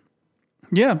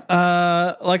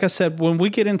Yeah, like I said, when we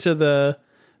get into the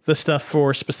stuff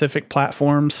for specific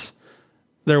platforms,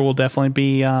 there will definitely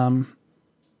be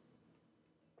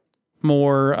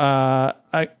more,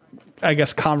 I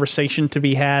guess, conversation to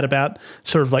be had about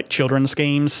sort of like children's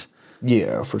games.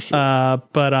 yeah, for sure.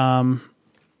 But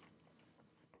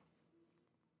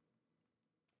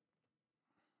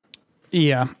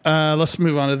yeah, let's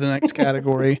move on to the next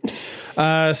category.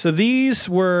 So these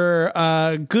were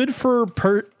good for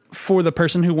the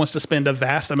person who wants to spend a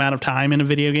vast amount of time in a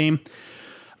video game.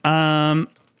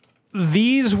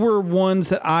 These were ones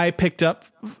that I picked up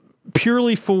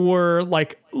purely for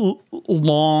like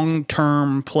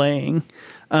long-term playing,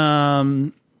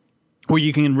 where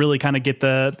you can really kind of get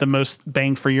the most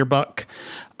bang for your buck.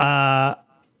 My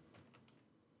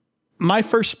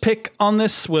first pick on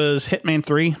this was Hitman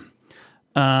 3,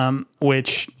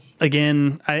 which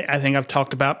again, I think I've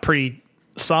talked about pretty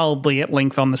solidly at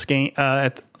length on this game,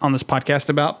 on this podcast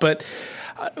about, but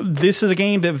this is a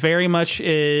game that very much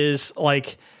is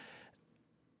like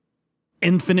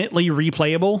infinitely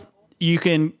replayable. You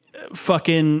can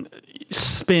fucking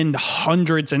spend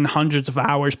hundreds and hundreds of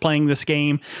hours playing this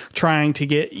game, trying to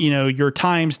get, your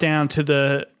times down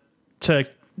to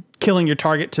killing your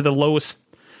target to the lowest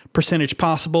percentage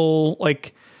possible.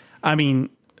 Like, I mean,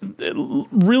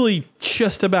 really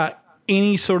just about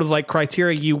any sort of like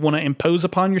criteria you want to impose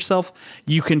upon yourself,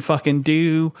 you can fucking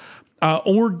do,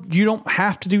 or you don't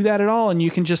have to do that at all. And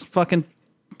you can just fucking,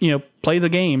 play the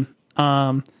game.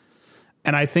 And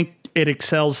I think it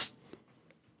excels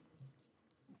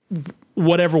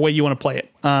whatever way you want to play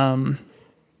it.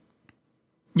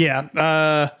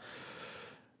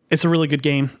 It's a really good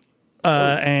game,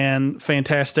 and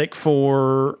fantastic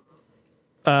for,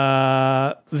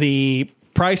 the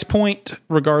price point,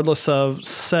 regardless of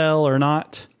sell or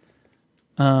not.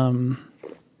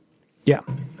 Yeah,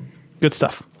 good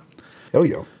stuff. Oh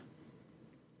yeah.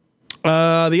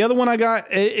 The other one I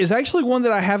got is actually one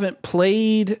that I haven't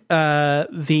played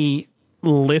the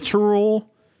literal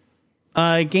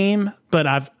game, but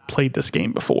I've played this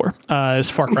game before. It's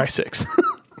Far Cry 6.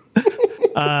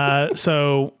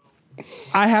 So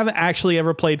I haven't actually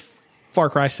ever played Far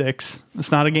Cry 6.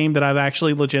 It's not a game that I've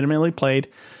actually legitimately played.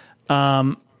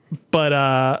 But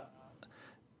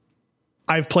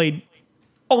I've played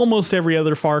almost every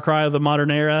other Far Cry of the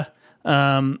modern era.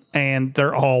 And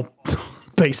they're all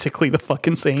basically the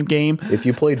fucking same game. If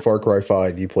you played Far Cry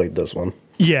 5, you played this one.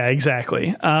 Yeah,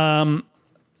 exactly. And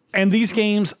these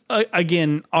games,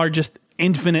 again, are just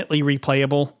infinitely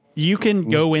replayable. You can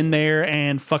go in there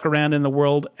and fuck around in the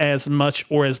world as much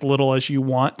or as little as you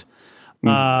want.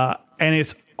 And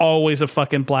it's always a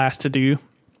fucking blast to do.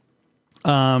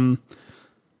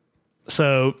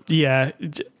 So, yeah,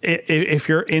 if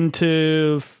you're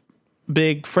into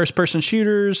big first-person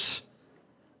shooters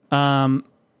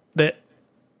that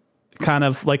kind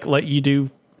of like let you do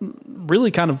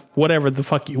really kind of whatever the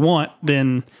fuck you want,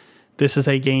 then this is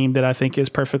a game that I think is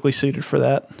perfectly suited for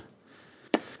that.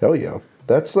 Hell yeah.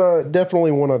 That's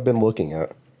definitely one I've been looking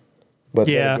at. But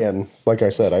yeah, then again, like I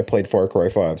said, I played Far Cry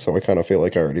 5, so I kind of feel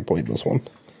like I already played this one.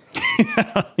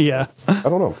 Yeah. I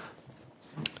don't know.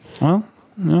 Well,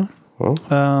 no. Well,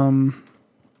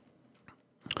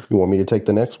 you want me to take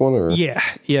the next one? Or Yeah,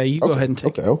 you go ahead and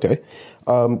take it. Okay.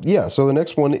 Yeah, so the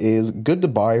next one is good to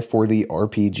buy for the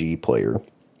RPG player.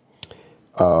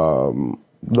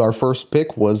 Our first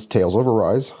pick was Tales of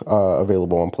Arise,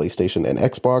 available on PlayStation and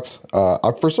Xbox.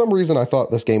 For some reason, I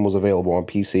thought this game was available on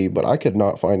PC, but I could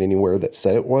not find anywhere that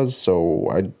said it was, so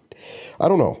I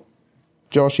don't know.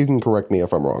 Josh, you can correct me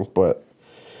if I'm wrong, but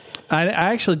I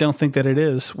actually don't think that it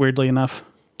is, weirdly enough.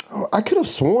 I could have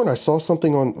sworn I saw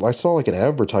like an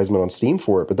advertisement on Steam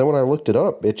for it, but then when I looked it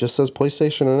up, it just says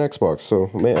PlayStation and Xbox. So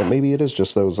maybe it is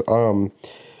just those. I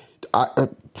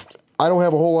don't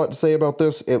have a whole lot to say about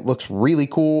this. It looks really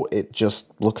cool. It just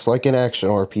looks like an action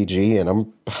RPG,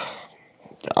 and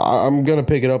I'm gonna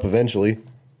pick it up eventually.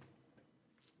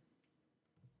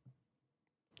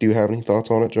 Do you have any thoughts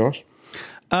on it, Josh?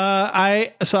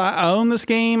 I own this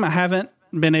game. I haven't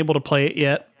been able to play it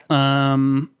yet.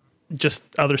 Just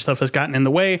other stuff has gotten in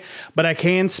the way, but I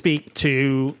can speak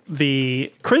to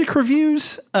the critic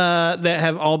reviews that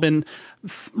have all been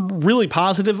really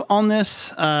positive on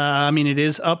this. I mean, it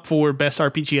is up for Best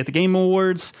RPG at the Game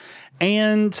Awards,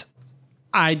 and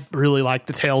I really like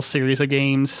the Tales series of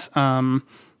games.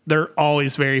 They're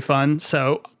always very fun,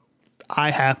 so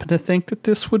I happen to think that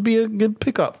this would be a good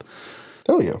pickup.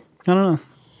 Oh yeah. I don't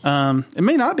know. It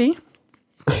may not be.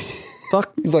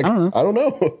 Fuck. He's like, I don't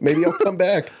know. Maybe I'll come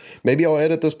back. Maybe I'll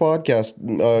edit this podcast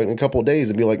in a couple of days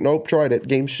and be like, nope, tried it.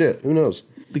 Game shit. Who knows?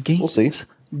 The game we'll see. is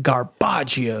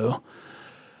Garbaggio.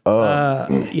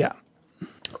 Yeah.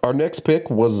 Our next pick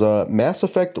was Mass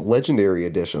Effect Legendary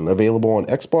Edition, available on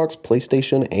Xbox,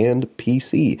 PlayStation, and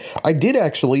PC. I did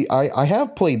actually, I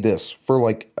have played this for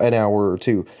like an hour or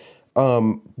two.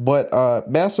 But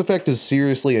Mass Effect is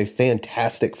seriously a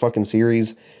fantastic fucking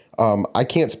series. I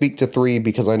can't speak to 3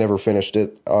 because I never finished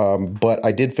it. But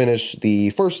I did finish the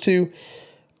first 2.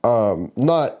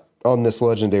 Not on this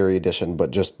Legendary Edition, but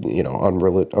just,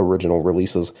 on original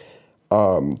releases.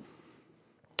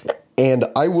 And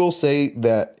I will say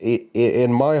that,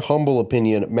 in my humble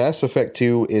opinion, Mass Effect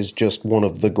 2 is just one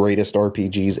of the greatest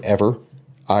RPGs ever.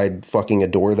 I fucking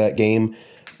adore that game.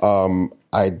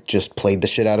 I just played the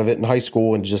shit out of it in high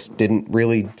school and just didn't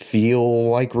really feel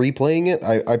like replaying it.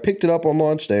 I picked it up on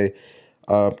launch day.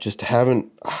 Just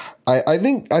haven't. I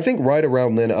think right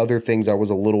around then, other things I was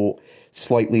a little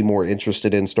slightly more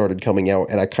interested in started coming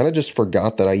out, and I kind of just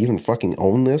forgot that I even fucking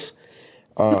own this.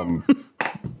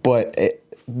 But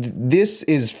this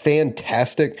is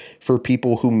fantastic for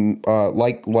people who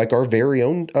like our very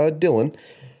own Dylan.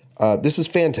 This is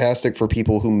fantastic for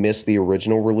people who missed the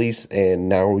original release, and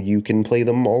now you can play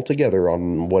them all together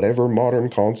on whatever modern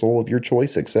console of your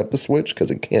choice, except the Switch, because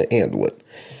it can't handle it.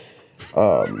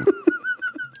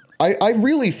 I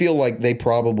really feel like they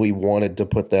probably wanted to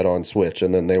put that on Switch,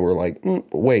 and then they were like,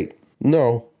 wait,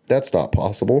 no, that's not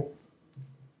possible.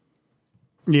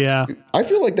 Yeah. I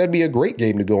feel like that'd be a great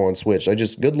game to go on Switch.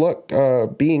 Good luck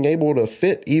being able to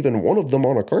fit even one of them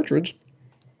on a cartridge.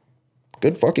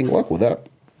 Good fucking luck with that.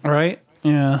 All right.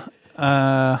 Yeah.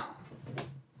 I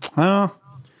don't know.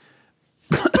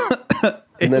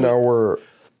 And then you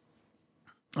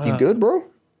good, bro?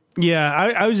 Yeah,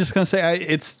 I was just gonna say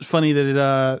it's funny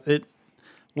that it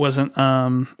wasn't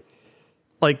I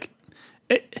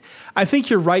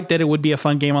think you're right that it would be a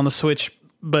fun game on the Switch,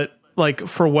 but like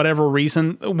for whatever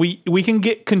reason we can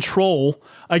get Control,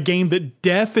 a game that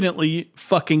definitely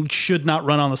fucking should not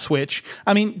run on the Switch.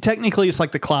 I mean, technically it's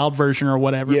like the cloud version or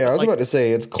whatever. Yeah, I was about to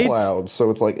say it's cloud, so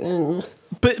it's like.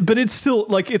 But it's still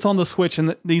like it's on the Switch,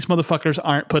 and these motherfuckers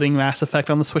aren't putting Mass Effect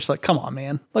on the Switch. Like, come on,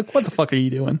 man! Like, what the fuck are you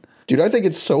doing? Dude, I think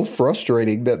it's so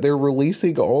frustrating that they're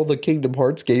releasing all the Kingdom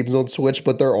Hearts games on Switch,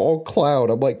 but they're all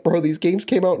cloud. I'm like, bro, these games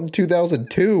came out in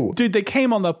 2002. Dude, they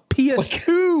came on the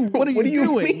PS2. What are you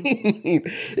doing? Mean?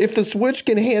 If the Switch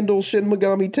can handle Shin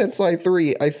Megami Tensei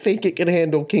 3, I think it can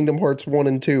handle Kingdom Hearts 1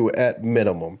 and 2 at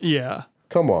minimum. Yeah.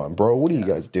 Come on, bro. What are you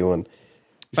guys doing?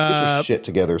 Just get your shit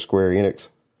together, Square Enix.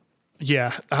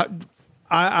 Yeah.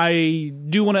 I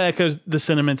do want to echo the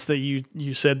sentiments that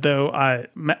you said, though.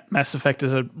 Mass Effect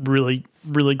is a really,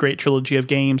 really great trilogy of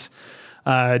games.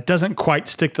 It doesn't quite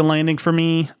stick the landing for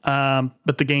me,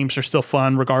 but the games are still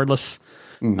fun regardless.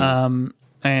 Mm-hmm.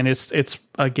 And it's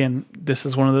again, this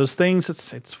is one of those things.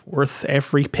 It's worth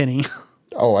every penny.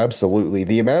 Oh, absolutely.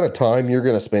 The amount of time you're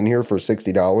going to spend here for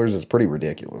 $60 is pretty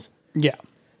ridiculous. Yeah.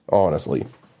 Honestly.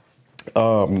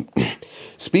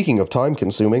 Speaking of time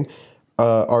consuming,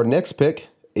 our next pick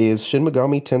is Shin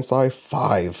Megami Tensei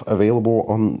 5,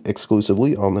 available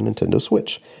exclusively on the Nintendo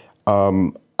Switch.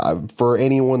 For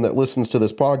anyone that listens to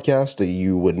this podcast,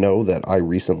 you would know that I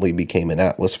recently became an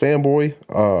Atlas fanboy.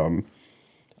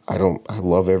 I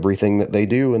love everything that they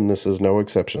do, and this is no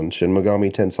exception. Shin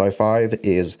Megami Tensei 5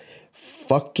 is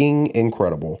fucking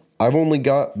incredible. I've only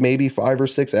got maybe 5 or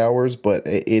 6 hours, but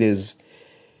it is.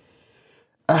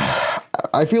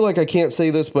 I feel like I can't say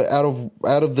this, but out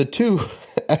of the two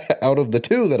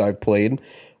that I've played,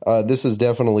 this has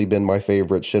definitely been my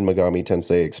favorite Shin Megami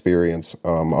Tensei experience.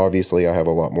 Obviously, I have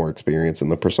a lot more experience in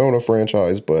the Persona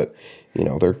franchise, but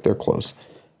they're close.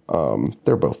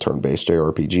 They're both turn-based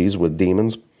JRPGs with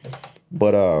demons,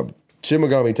 but Shin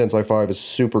Megami Tensei 5 is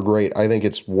super great. I think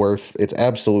it's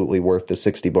absolutely worth the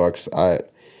 $60.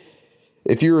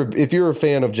 If you're a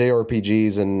fan of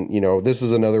JRPGs, and this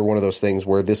is another one of those things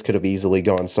where this could have easily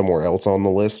gone somewhere else on the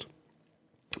list.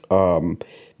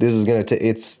 This is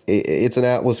it's an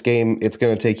Atlas game. It's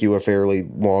gonna take you a fairly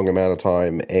long amount of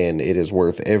time, and it is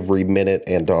worth every minute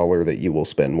and dollar that you will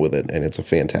spend with it. And it's a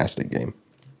fantastic game.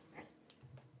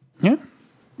 Yeah.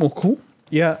 Well, cool.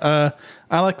 Yeah.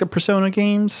 I like the Persona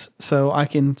games, so I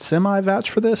can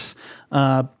semi-vouch for this.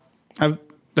 I've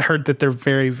heard that they're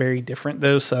very, very different,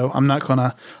 though, so I'm not going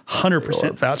to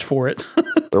 100% vouch for it.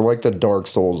 They're like the Dark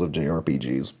Souls of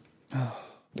JRPGs. And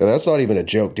that's not even a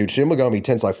joke, dude. Shin Megami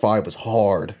Tensei 5 was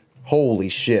hard. Holy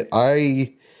shit.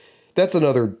 That's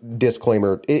another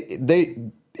disclaimer.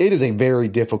 It is a very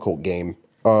difficult game.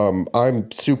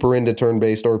 I'm super into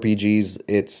turn-based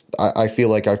RPGs. I feel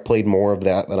like I've played more of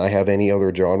that than I have any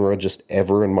other genre just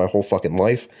ever in my whole fucking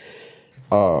life.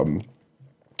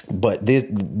 But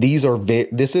these are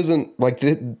this isn't like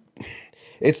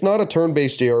it's not a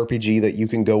turn-based JRPG that you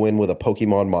can go in with a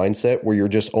Pokemon mindset where you're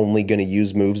just only going to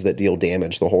use moves that deal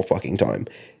damage the whole fucking time.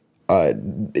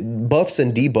 Buffs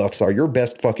and debuffs are your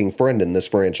best fucking friend in this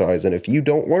franchise, and if you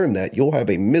don't learn that, you'll have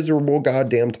a miserable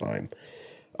goddamn time.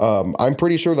 I'm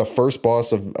pretty sure the first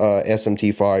boss of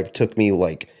SMT5 took me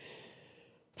like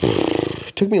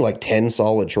 10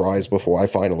 solid tries before I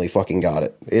finally fucking got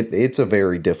it. It's a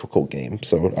very difficult game,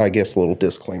 so I guess a little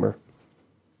disclaimer.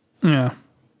 Yeah.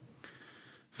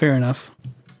 Fair enough.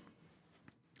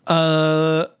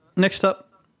 Next up,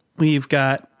 we've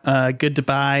got Good to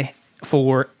Buy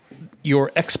for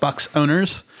your Xbox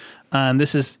owners.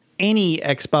 This is any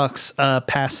Xbox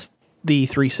past the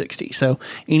 360. So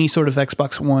any sort of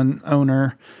Xbox One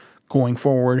owner going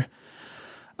forward.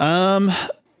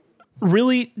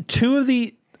 Really,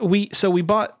 we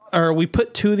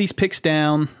put two of these picks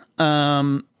down,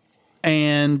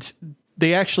 and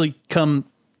they actually come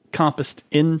compassed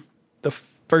in the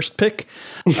first pick.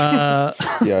 Yeah,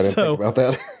 I didn't think about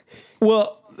that.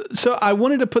 Well, so I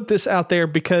wanted to put this out there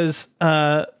because,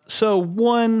 I'm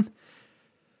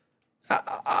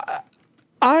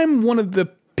one of the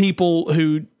people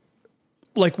who,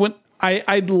 like, when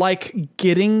I like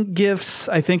getting gifts.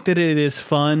 I think that it is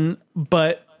fun,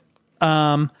 but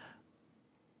I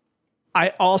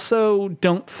also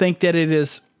don't think that it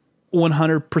is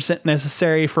 100%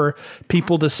 necessary for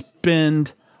people to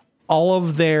spend all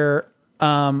of their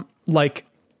like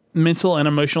mental and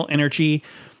emotional energy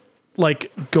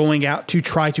like going out to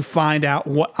try to find out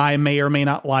what I may or may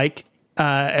not like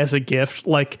as a gift.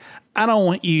 Like, I don't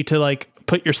want you to like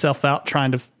put yourself out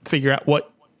trying to figure out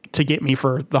what to get me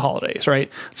for the holidays,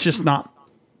 right? It's just not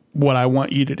what I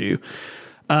want you to do.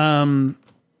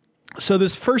 So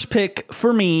this first pick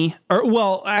for me,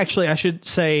 actually I should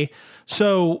say,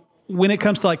 so when it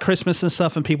comes to like Christmas and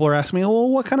stuff and people are asking me, well,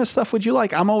 what kind of stuff would you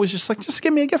like? I'm always just like, just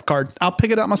give me a gift card. I'll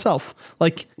pick it out myself.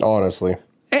 Like, honestly.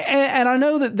 And I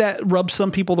know that rubs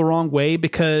some people the wrong way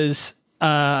because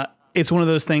it's one of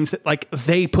those things that like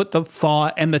they put the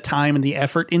thought and the time and the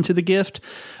effort into the gift.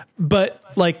 But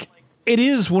like, it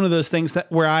is one of those things that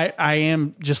where I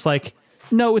am just like,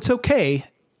 no, it's okay.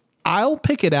 I'll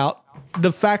pick it out.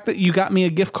 The fact that you got me a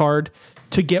gift card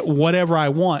to get whatever I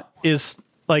want is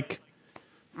like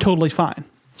totally fine.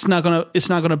 It's not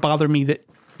gonna bother me that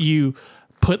you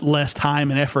put less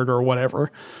time and effort or whatever.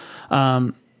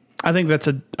 I think that's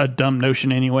a dumb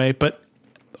notion anyway. But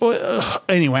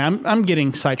anyway, I'm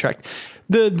getting sidetracked.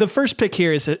 The first pick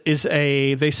here is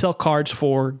they sell cards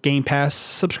for Game Pass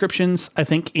subscriptions. I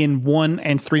think in 1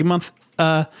 and 3 month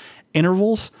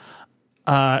intervals.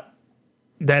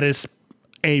 That is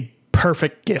a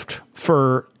perfect gift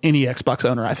for any Xbox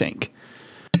owner, I think,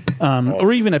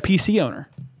 or even a PC owner.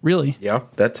 Really? Yeah,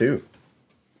 that too.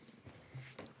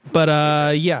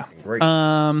 But yeah. Great.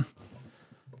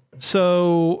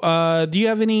 So, do you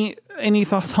have any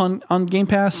thoughts on Game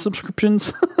Pass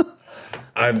subscriptions?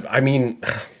 I mean,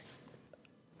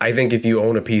 I think if you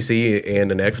own a PC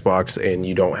and an Xbox and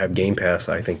you don't have Game Pass,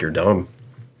 I think you're dumb.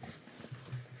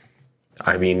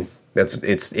 I mean,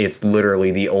 it's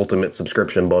literally the ultimate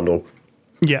subscription bundle.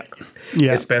 Yeah.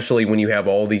 Yeah. Especially when you have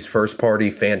all these first party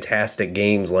fantastic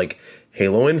games like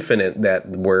Halo Infinite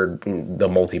where the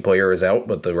multiplayer is out,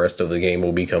 but the rest of the game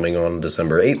will be coming on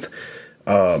December 8th.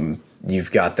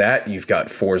 You've got that. You've got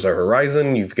Forza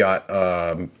Horizon. You've got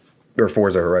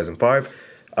Forza Horizon 5.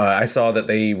 I saw that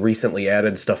they recently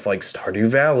added stuff like Stardew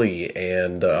Valley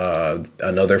and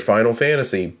another Final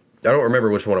Fantasy. I don't remember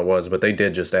which one it was, but they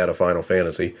did just add a Final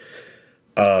Fantasy.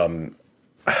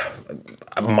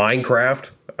 Minecraft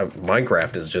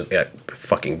is just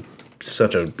fucking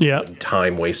such a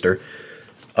time waster.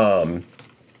 But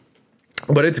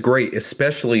it's great,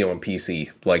 especially on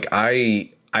PC. Like I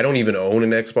don't even own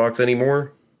an Xbox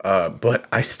anymore, but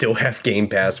I still have Game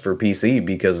Pass for PC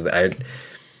because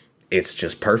it's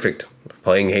just perfect.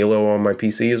 Playing Halo on my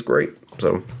PC is great.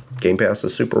 So Game Pass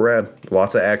is super rad.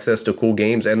 Lots of access to cool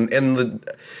games. And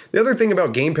the other thing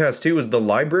about Game Pass too is the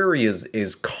library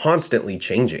is constantly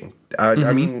changing.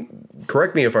 I mean,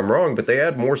 correct me if I'm wrong, but they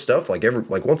add more stuff like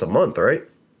once a month, right?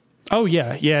 Oh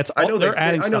yeah. Yeah. They're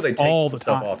adding stuff they take all the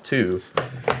stuff time off too,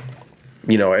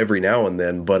 every now and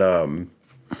then, but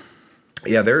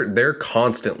yeah, they're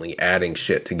constantly adding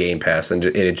shit to Game Pass, and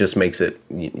it just makes it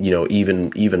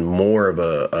even more of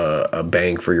a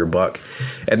bang for your buck.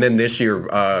 And then this year,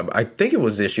 I think it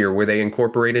was this year where they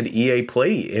incorporated EA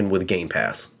Play in with Game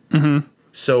Pass. Mm-hmm.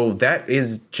 So that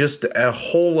is just a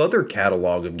whole other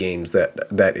catalog of games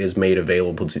that is made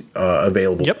available to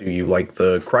you, like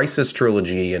the Crysis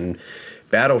trilogy and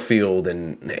Battlefield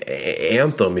and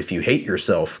Anthem if you hate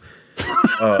yourself.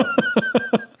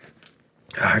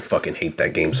 I fucking hate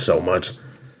that game so much.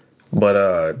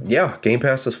 But yeah, Game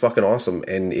Pass is fucking awesome,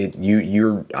 and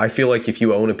I feel like if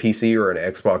you own a PC or an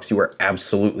Xbox, you are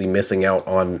absolutely missing out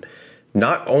on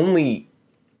not only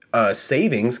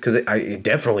savings, because it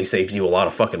definitely saves you a lot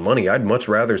of fucking money. I'd much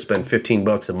rather spend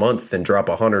 $15 a month than drop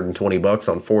 $120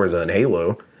 on Forza and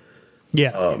Halo.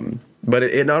 Yeah. But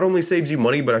it not only saves you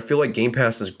money, but I feel like Game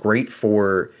Pass is great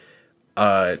for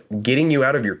getting you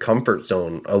out of your comfort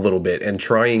zone a little bit and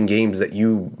trying games that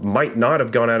you might not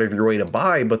have gone out of your way to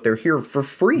buy, but they're here for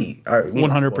free.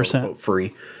 100%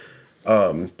 free.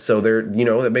 So they're,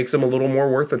 that makes them a little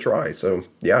more worth a try. So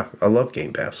yeah, I love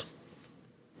Game Pass.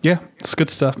 Yeah, it's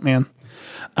good stuff, man.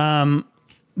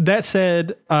 That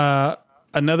said,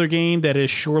 another game that is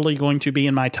surely going to be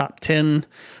in my top 10,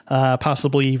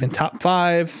 possibly even top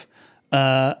 5,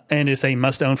 and is a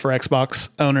must-own for Xbox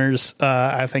owners,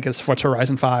 I think it's Forza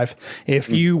Horizon 5. If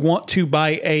you want to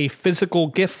buy a physical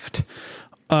gift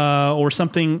or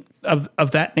something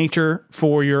of that nature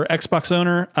for your Xbox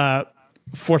owner,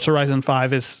 Forza Horizon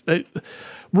 5 is...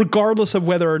 regardless of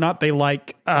whether or not they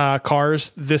like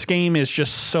cars, this game is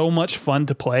just so much fun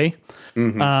to play.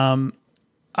 Mm-hmm.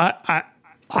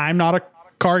 I'm not a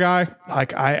car guy.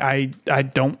 Like I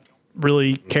don't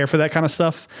really care for that kind of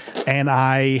stuff, and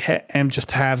I am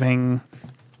just having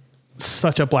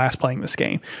such a blast playing this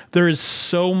game. There is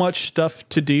so much stuff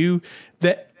to do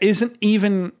that isn't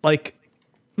even like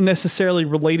necessarily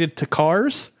related to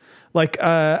cars. Like,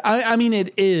 I mean,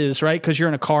 it is, right? Because you're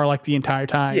in a car like the entire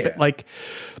time. Yeah. But like,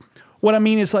 what I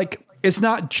mean is like, it's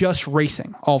not just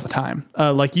racing all the time.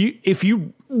 Like if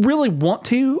you really want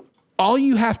to, all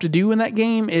you have to do in that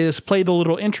game is play the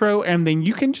little intro, and then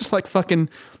you can just like fucking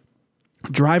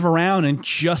drive around and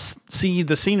just see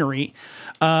the scenery.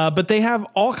 But they have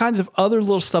all kinds of other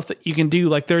little stuff that you can do.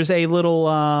 Like there's a little,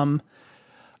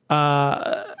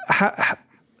 I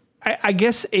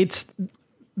guess it's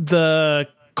the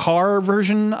car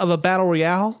version of a battle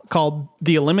royale called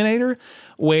the Eliminator,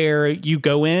 where you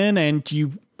go in and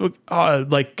you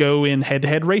like go in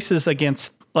head-to-head races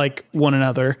against like one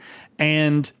another,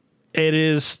 and it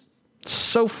is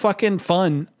so fucking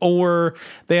fun. Or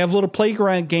they have little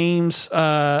playground games,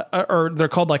 or they're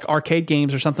called like arcade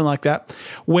games or something like that,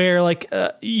 where like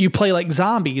you play like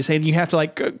zombies and you have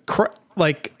to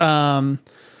like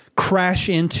crash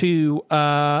into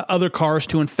other cars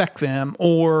to infect them.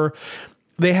 Or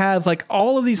they have like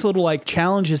all of these little like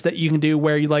challenges that you can do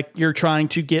where you're trying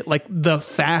to get like the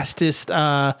fastest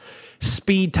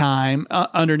speed time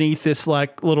underneath this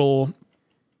like little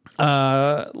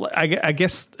I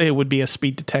guess it would be a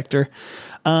speed detector,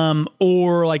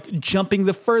 or like jumping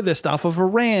the furthest off of a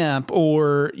ramp,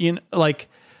 or like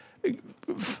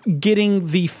getting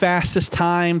the fastest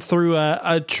time through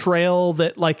a trail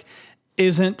that like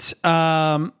isn't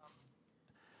like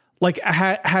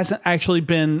hasn't actually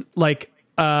been like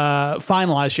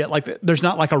finalized yet. Like there's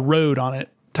not like a road on it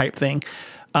type thing.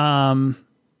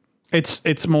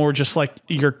 It's more just like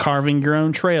you're carving your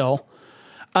own trail.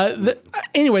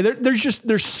 Anyway,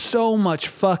 there's so much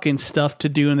fucking stuff to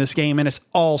do in this game, and it's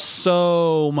all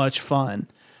so much fun.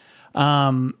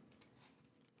 I'm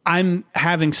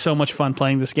having so much fun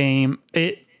playing this game.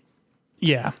 I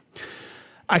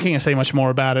can't say much more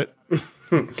about it.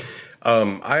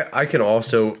 I can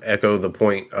also echo the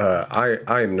point. I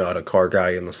am not a car guy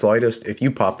in the slightest. If you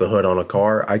pop the hood on a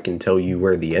car, I can tell you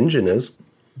where the engine is,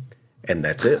 and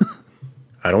that's it.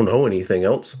 I don't know anything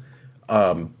else.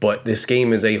 But this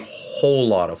game is a whole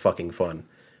lot of fucking fun.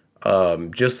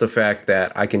 Just the fact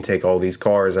that I can take all these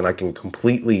cars and I can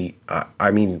completely,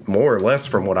 more or less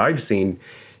from what I've seen,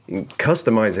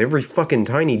 customize every fucking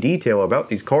tiny detail about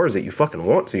these cars that you fucking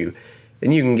want to.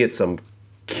 And you can get some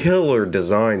killer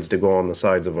designs to go on the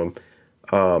sides of them.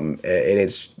 And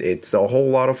it's a whole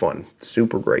lot of fun.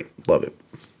 Super great. Love it.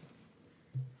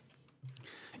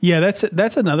 Yeah,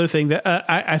 that's another thing that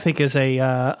I think is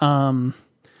a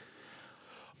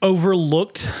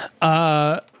overlooked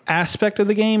aspect of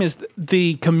the game. Is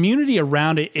the community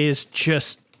around it is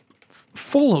just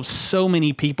full of so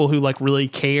many people who like really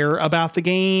care about the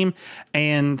game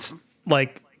and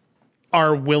like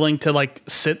are willing to like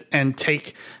sit and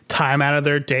take time out of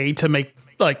their day to make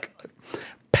like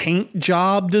paint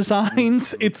job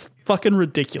designs. It's fucking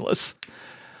ridiculous.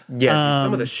 Yeah,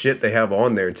 some of the shit they have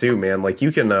on there too, man. Like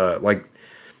you can like,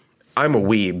 I'm a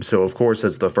weeb, so of course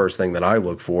that's the first thing that I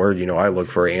look for. I look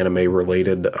for anime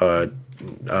related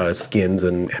skins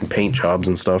and paint jobs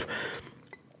and stuff.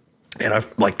 And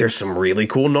there's some really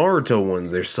cool Naruto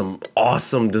ones. There's some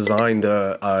awesome designed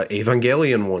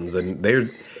Evangelion ones, and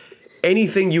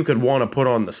anything you could want to put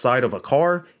on the side of a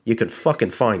car, you could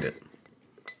fucking find it.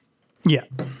 Yeah.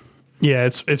 Yeah,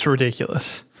 it's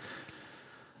ridiculous.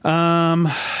 Yeah,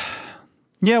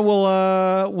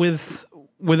 well, with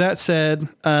that said,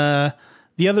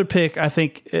 the other pick I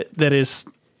think that is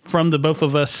from the both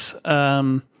of us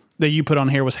that you put on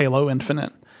here was Halo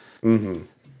Infinite. Mm-hmm.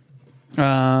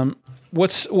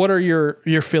 What are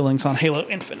your feelings on Halo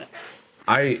Infinite?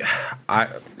 I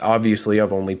obviously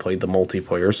I've only played the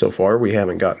multiplayer so far. We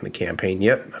haven't gotten the campaign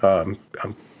yet.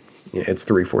 It's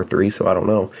 343, so I don't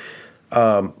know.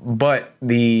 But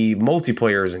the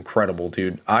multiplayer is incredible,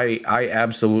 dude. I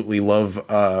absolutely love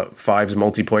 5's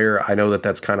multiplayer. I know that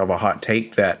that's kind of a hot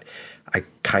take, that I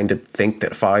kind of think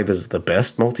that 5 is the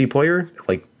best multiplayer,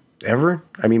 like, ever.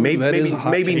 I mean,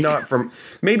 maybe not from,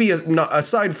 not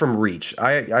aside from Reach.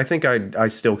 I think I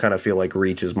still kind of feel like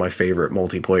Reach is my favorite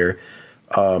multiplayer.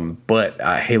 But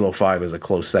Halo 5 is a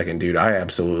close second, dude. I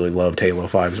absolutely loved Halo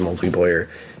 5's multiplayer.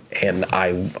 And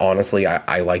I honestly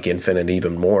like Infinite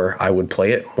even more. I would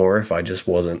play it more if I just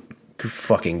wasn't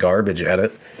fucking garbage at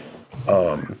it.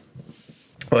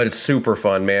 But it's super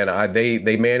fun, man.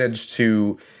 They managed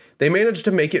to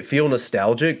make it feel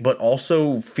nostalgic, but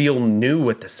also feel new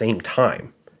at the same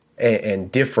time,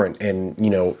 and different, and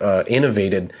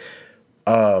innovated.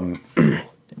 And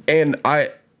I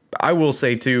will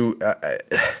say too.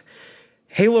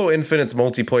 Halo Infinite's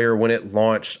multiplayer, when it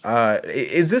launched,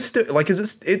 is this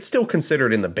it's still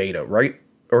considered in the beta, right?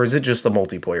 Or is it just the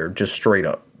multiplayer, just straight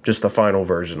up, just the final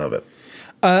version of it?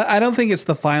 I don't think it's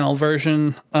the final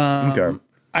version. Okay.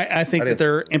 I think that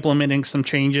they're implementing some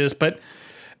changes, but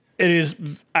it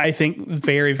is, I think,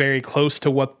 very, very close to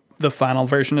what the final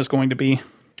version is going to be.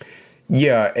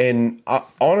 Yeah, and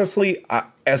honestly,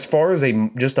 as far as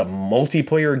just a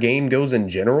multiplayer game goes in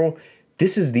general,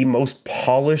 this is the most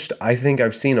polished I think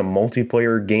I've seen a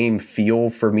multiplayer game feel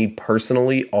for me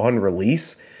personally on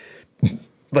release.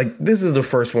 Like, this is the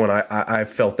first one I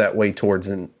felt that way towards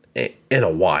in a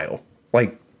while.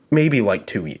 Like, maybe like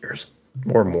 2 years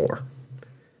or more.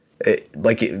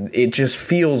 It just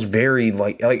feels very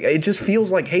like it just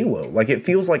feels like Halo. Like, it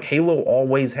feels like Halo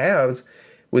always has,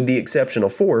 with the exception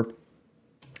of 4.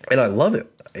 And I love it.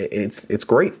 It's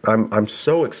great. I'm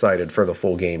so excited for the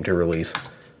full game to release.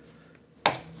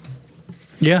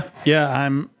 Yeah,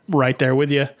 I'm right there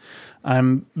with you.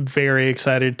 I'm very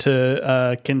excited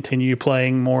to continue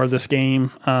playing more of this game.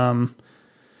 I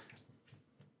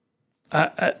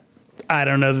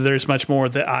don't know that there's much more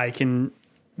that I can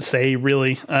say,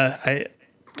 really. I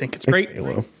think it's great.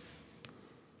 Halo.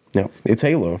 Yeah, it's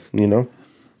Halo, you know?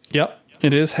 Yep,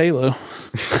 it is Halo.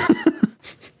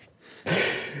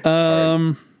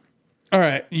 All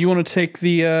right, you want to take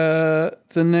the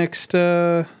next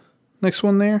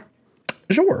one there?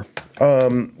 Sure.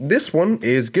 This one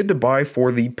is good to buy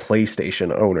for the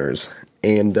PlayStation owners.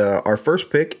 And our first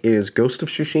pick is Ghost of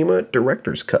Tsushima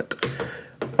Director's Cut.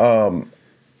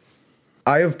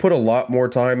 I have put a lot more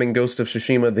time in Ghost of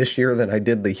Tsushima this year than I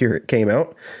did the year it came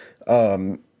out.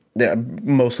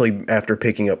 Mostly after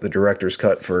picking up the Director's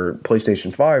Cut for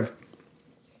PlayStation 5.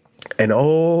 And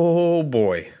oh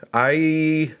boy,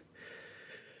 I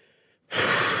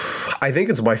think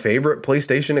it's my favorite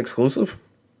PlayStation exclusive.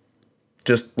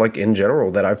 Just like in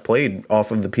general that I've played off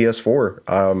of the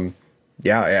PS4.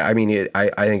 Yeah, I mean, I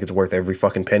think it's worth every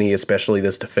fucking penny, especially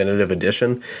this definitive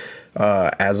edition.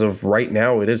 As of right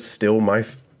now, it is still my...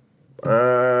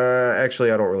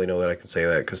 actually, I don't really know that I can say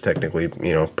that, because technically,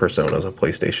 Persona is a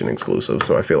PlayStation exclusive,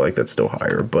 so I feel like that's still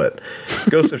higher. But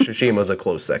Ghost of Tsushima is a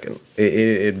close second.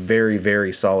 It very,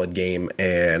 very solid game,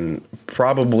 and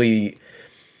probably...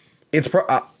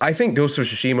 I think Ghost of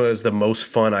Tsushima is the most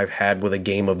fun I've had with a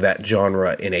game of that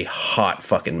genre in a hot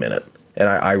fucking minute. And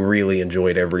I really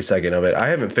enjoyed every second of it. I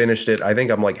haven't finished it. I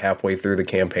think I'm like halfway through the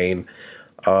campaign.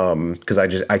 Because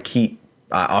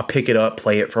I'll pick it up,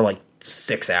 play it for like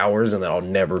 6 hours, and then I'll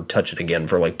never touch it again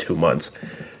for like 2 months.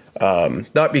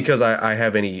 Not because I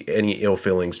have any ill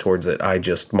feelings towards it.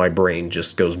 My brain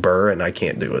just goes burr and I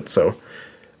can't do it. So,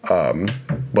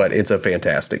 but it's a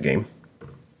fantastic game.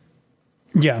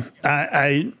 Yeah,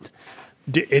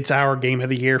 it's our game of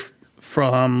the year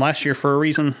from last year for a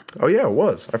reason. Oh yeah, it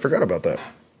was. I forgot about that.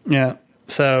 Yeah.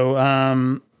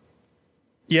 So,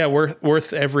 yeah,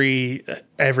 worth every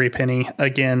penny.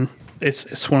 Again,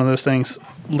 it's one of those things,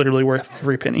 literally worth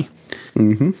every penny.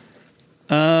 Mm-hmm.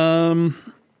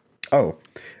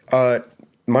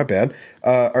 My bad.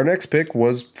 Our next pick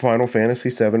was Final Fantasy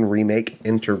VII Remake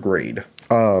Intergrade.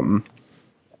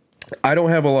 I don't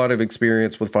have a lot of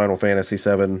experience with Final Fantasy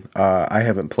VII. I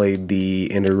haven't played the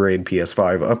Intergrade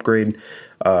PS5 upgrade.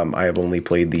 I have only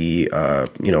played the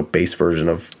base version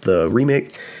of the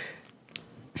remake.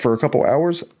 for a couple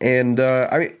hours, and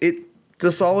it's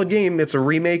a solid game. It's a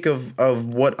remake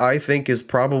of what I think is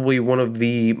probably one of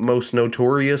the most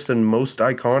notorious and most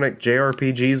iconic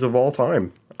JRPGs of all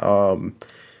time.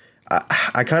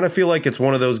 I kind of feel like it's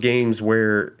one of those games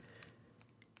where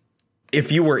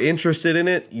if you were interested in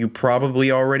it, you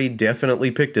probably already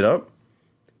definitely picked it up.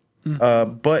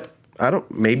 But I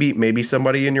don't. Maybe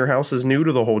somebody in your house is new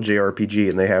to the whole JRPG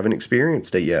and they haven't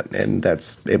experienced it yet, and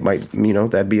it might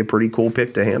that'd be a pretty cool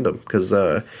pick to hand them because,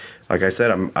 like I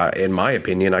said, in my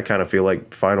opinion, I kind of feel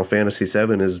like Final Fantasy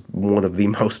VII is one of the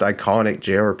most iconic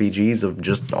JRPGs of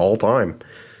just all time.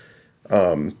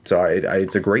 So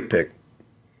it's a great pick.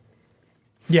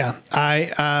 Yeah,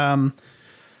 I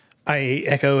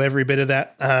echo every bit of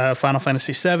that. Final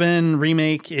Fantasy VII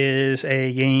Remake is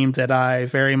a game that I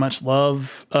very much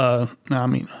love.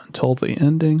 Until the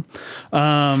ending.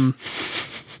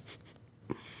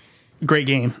 Great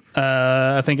game.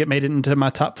 I think it made it into my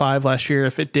top 5 last year.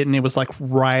 If it didn't, it was like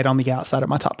right on the outside of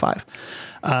my top 5.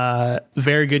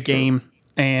 Very good game.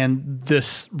 And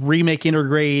this remake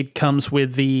Intergrade comes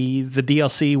with the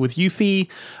DLC with Yuffie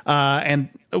and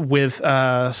with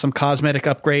some cosmetic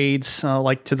upgrades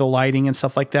like to the lighting and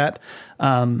stuff like that.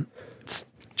 It's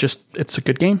a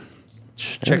good game.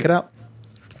 Just check it out.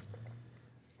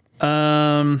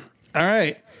 All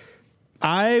right.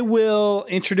 I will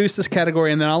introduce this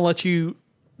category and then I'll let you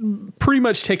pretty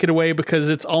much take it away because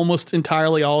it's almost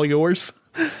entirely all yours.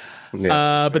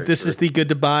 Yeah, but this is the good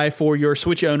to buy for your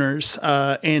Switch owners.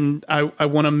 And I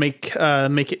want to make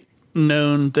it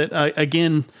known that,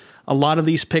 again, a lot of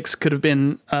these picks could have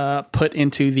been put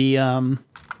into the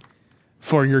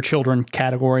for your children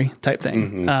category type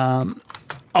thing. Mm-hmm.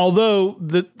 Although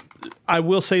I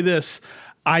will say this.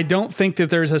 I don't think that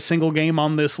there's a single game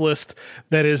on this list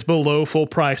that is below full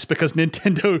price because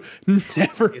Nintendo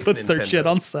never puts their shit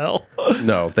on sale.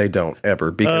 No, they don't ever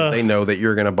because they know that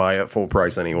you're going to buy it full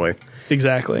price anyway.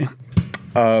 Exactly.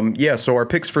 So our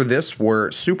picks for this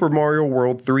were Super Mario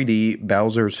World 3D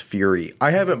Bowser's Fury.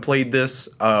 I haven't played this.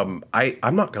 I'm not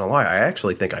going to lie. I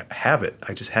actually think I have it.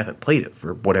 I just haven't played it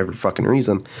for whatever fucking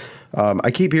reason.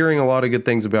 I keep hearing a lot of good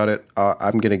things about it.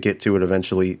 I'm going to get to it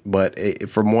eventually, but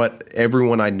from what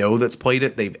everyone I know that's played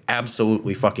it, they've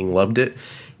absolutely fucking loved it.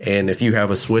 And if you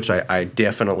have a Switch, I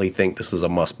definitely think this is a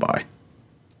must-buy.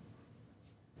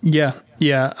 Yeah.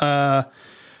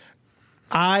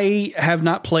 I have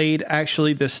not played,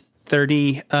 actually, this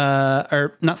this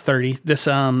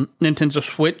Nintendo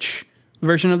Switch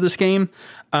version of this game,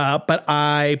 but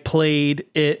I played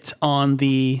it on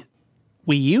the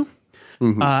Wii U.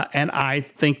 Mm-hmm. And I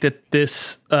think that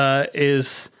this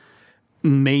is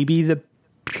maybe the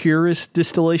purest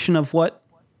distillation of what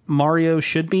Mario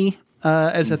should be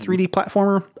as a 3D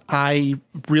platformer. I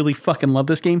really fucking love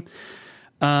this game.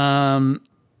 I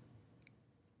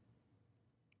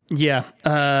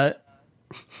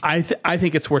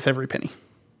think it's worth every penny.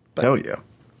 But. Hell yeah.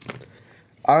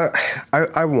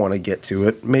 I want to get to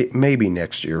it. Maybe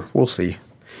next year. We'll see.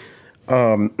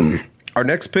 Our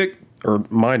next pick. Or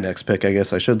my next pick, I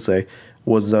guess I should say,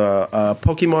 was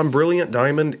Pokemon Brilliant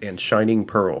Diamond and Shining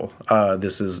Pearl.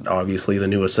 This is obviously the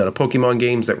newest set of Pokemon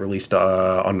games that released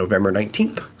on November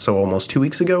 19th, so almost 2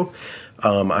 weeks ago.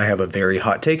 I have a very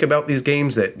hot take about these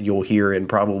games that you'll hear in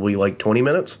probably like 20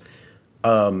 minutes.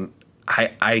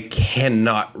 I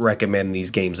cannot recommend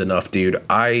these games enough, dude.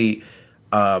 I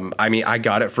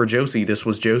got it for Josie. This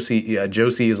was Josie.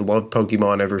 Josie has loved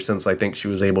Pokemon ever since I think she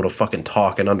was able to fucking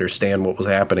talk and understand what was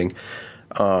happening.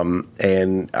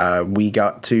 And we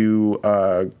got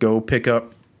to go pick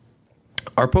up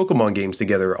our Pokemon games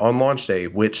together on launch day,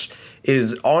 which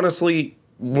is honestly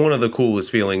one of the coolest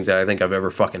feelings that I think I've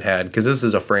ever fucking had, because this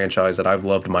is a franchise that I've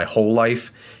loved my whole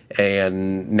life,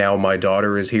 and now my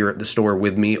daughter is here at the store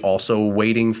with me also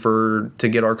waiting to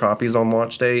get our copies on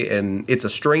launch day, and it's a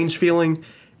strange feeling,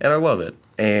 and I love it.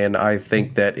 And I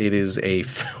think that it is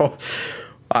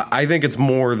I think it's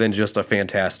more than just a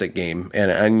fantastic game,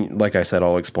 and like I said,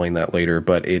 I'll explain that later,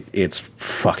 but it's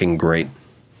fucking great.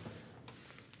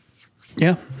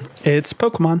 Yeah, it's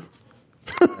Pokemon.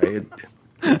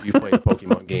 You played a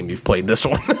Pokemon game, you've played this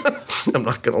one. I'm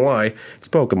not gonna lie, it's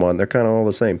Pokemon. They're kind of all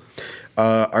the same.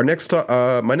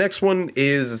 My next one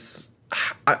is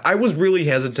I was really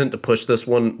hesitant to push this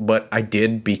one, but I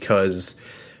did because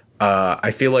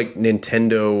I feel like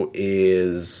Nintendo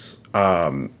is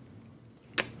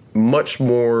much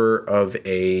more of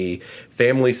a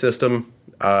family system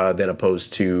than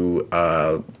opposed to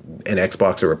an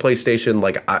Xbox or a PlayStation.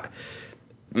 Like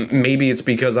maybe it's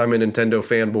because I'm a Nintendo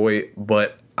fanboy,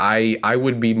 but I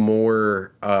would be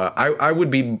more.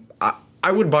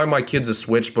 I would buy my kids a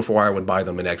Switch before I would buy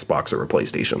them an Xbox or a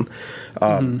PlayStation.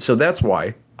 So that's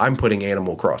why I'm putting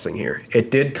Animal Crossing here.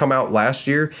 It did come out last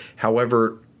year.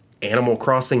 However, Animal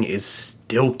Crossing is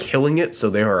still killing it. So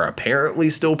there are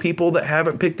apparently still people that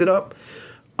haven't picked it up.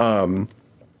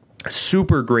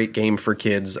 Super great game for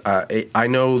kids. I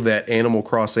know that Animal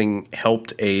Crossing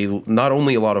helped not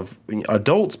only a lot of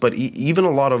adults, but even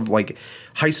a lot of like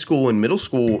high school and middle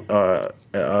school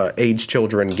age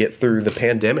children get through the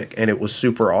pandemic, and it was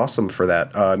super awesome for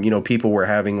that. People were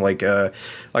having like I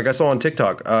saw on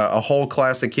TikTok, a whole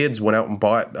class of kids went out and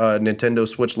bought Nintendo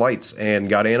Switch Lites and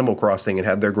got Animal Crossing and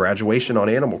had their graduation on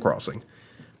Animal Crossing.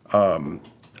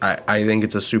 I think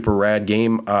it's a super rad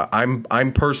game.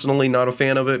 I'm personally not a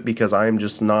fan of it because I'm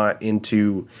just not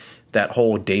into that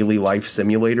whole daily life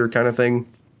simulator kind of thing.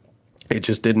 It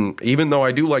just didn't, even though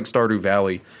I do like Stardew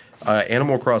Valley,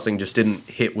 Animal Crossing just didn't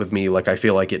hit with me like I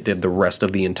feel like it did the rest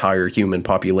of the entire human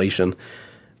population.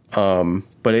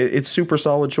 But it's super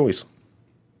solid choice.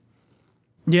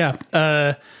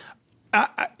 Yeah.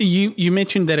 You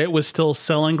mentioned that it was still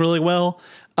selling really well.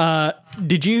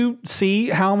 Did you see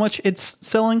how much it's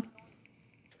selling?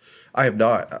 I have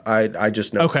not. I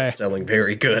just know it's selling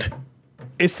very good.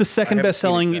 It's the second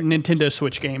best-selling Nintendo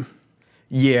Switch game.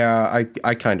 Yeah,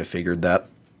 I kind of figured that.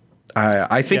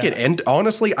 I think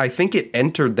honestly, I think it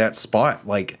entered that spot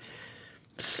like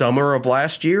summer of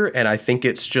last year, and I think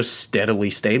it's just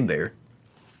steadily stayed there,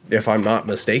 if I'm not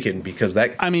mistaken, because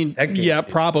that game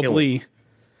probably.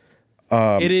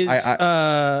 It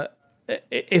is.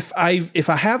 If I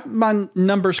have my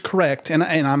numbers correct, and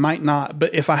I might not,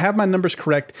 but if I have my numbers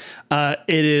correct,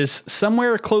 it is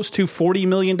somewhere close to 40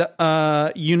 million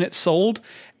units sold,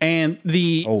 and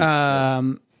the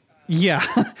and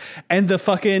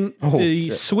the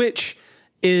Switch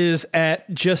is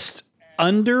at just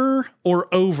under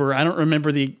or over. I don't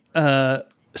remember the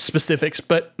specifics,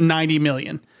 but 90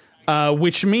 million,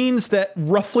 which means that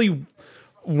roughly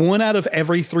 1 out of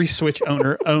every 3 Switch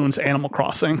owner owns Animal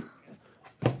Crossing.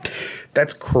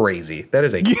 That's crazy. That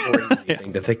is a crazy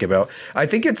thing to think about. I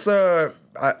think it's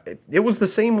it was the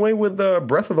same way with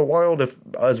Breath of the Wild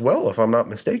as well, if I'm not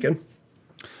mistaken.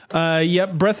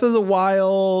 Breath of the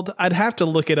Wild. I'd have to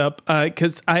look it up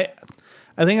because I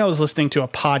think I was listening to a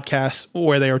podcast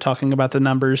where they were talking about the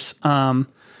numbers. But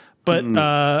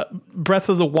Breath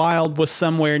of the Wild was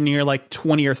somewhere near like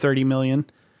 20 or 30 million.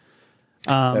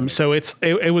 So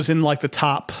it was in like the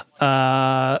top,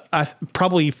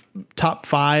 probably top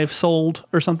 5 sold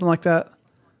or something like that.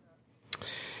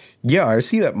 Yeah, I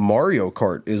see that Mario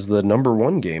Kart is the number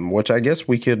 1 game, which I guess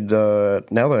we could,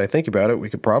 now that I think about it, we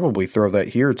could probably throw that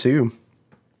here too.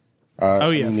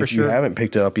 For sure. If you haven't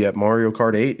picked it up yet, Mario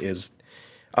Kart 8 is,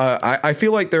 I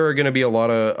feel like there are going to be a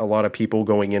lot of people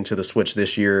going into the Switch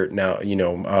this year. Now,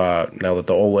 now that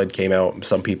the OLED came out,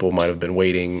 some people might have been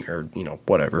waiting or,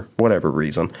 whatever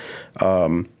reason.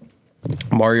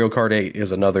 Mario Kart 8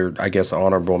 is another, I guess,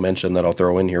 honorable mention that I'll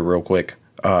throw in here real quick.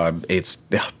 It's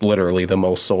literally the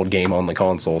most sold game on the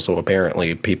console, so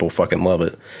apparently people fucking love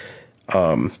it.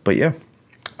 But yeah,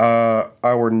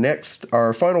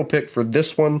 our final pick for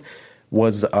this one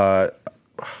was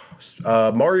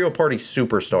Mario Party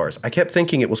Superstars. I kept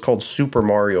thinking it was called Super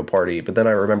Mario Party, but then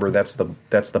I remember that's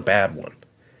the bad one.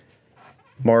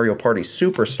 Mario Party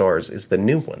Superstars is the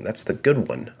new one. That's the good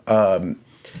one.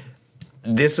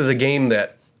 This is a game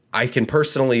that I can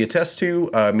personally attest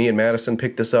to. Me and Madison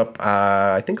picked this up,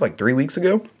 I think like 3 weeks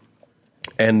ago,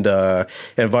 and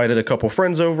invited a couple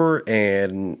friends over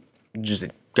and just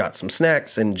got some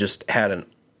snacks and just had a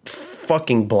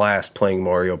fucking blast playing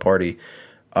Mario Party.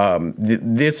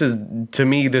 This is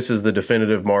the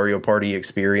definitive Mario Party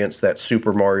experience that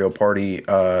Super Mario Party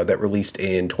that released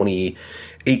in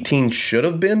 2018 should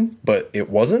have been, but it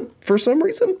wasn't for some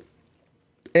reason.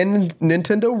 And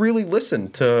Nintendo really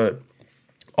listened to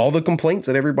all the complaints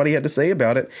that everybody had to say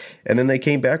about it, and then they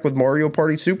came back with Mario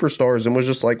Party Superstars and was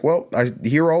just like, well, I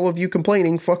hear all of you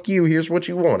complaining, fuck you, here's what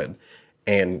you wanted.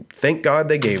 And thank God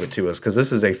they gave it to us, because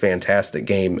this is a fantastic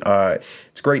game.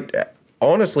 It's great.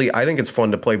 Honestly, I think it's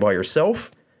fun to play by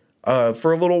yourself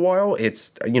for a little while.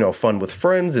 It's, fun with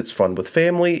friends. It's fun with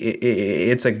family.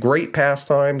 It's a great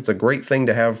pastime. It's a great thing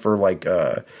to have for like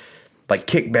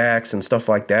kickbacks and stuff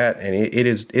like that. And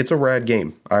it's a rad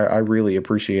game. I really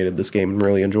appreciated this game and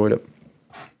really enjoyed it.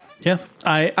 Yeah,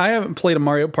 I haven't played a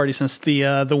Mario Party since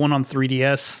the one on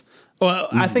 3DS. Well,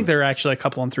 I think there are actually a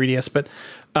couple on 3DS, but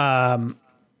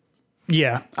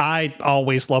yeah, I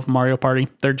always love Mario Party.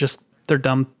 They're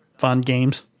dumb fun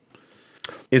games.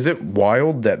 Is it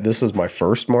wild that this is my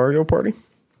first Mario Party?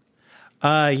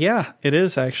 Yeah, it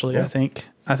is actually. Yeah. I think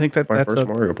that's first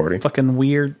Mario Party. Fucking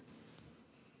weird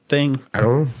thing? I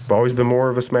don't know. I've always been more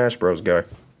of a Smash Bros. Guy.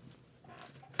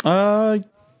 I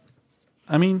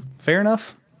mean, fair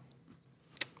enough.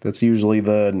 That's usually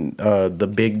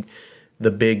the big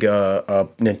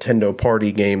Nintendo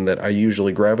party game that I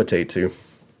usually gravitate to.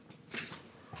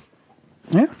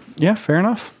 Yeah, fair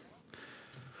enough.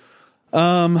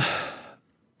 Well,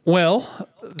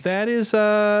 that's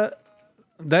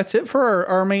it for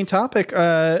our main topic.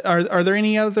 Are there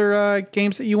any other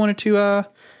games that you wanted to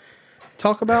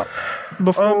talk about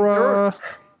before?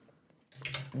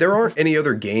 There aren't any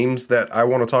other games that I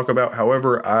want to talk about.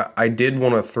 However, I did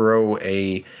want to throw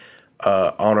a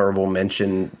honorable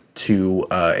mention to,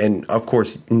 and of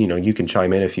course, you can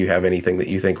chime in if you have anything that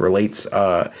you think relates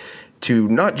to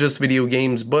not just video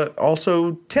games, but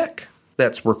also tech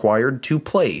that's required to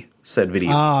play said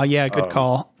video. Yeah, good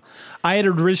call. I had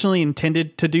originally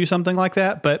intended to do something like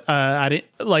that, but I didn't.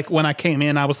 Like when I came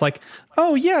in, I was like,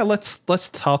 "Oh yeah, let's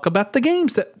talk about the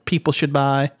games that people should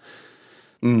buy."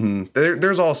 Mm-hmm.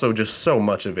 There's also just so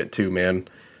much of it too, man.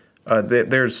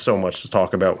 There's so much to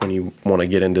talk about when you want to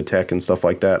get into tech and stuff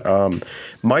like that.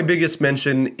 My biggest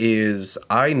mention is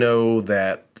I know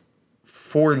that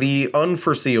for the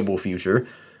unforeseeable future,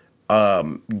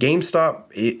 GameStop,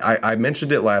 I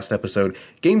mentioned it last episode,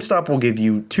 GameStop will give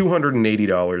you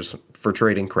 $280 for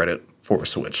trading credit for a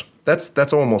Switch.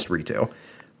 That's almost retail.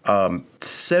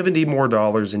 $70 more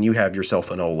and you have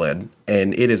yourself an OLED,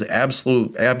 and it is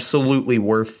absolutely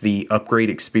worth the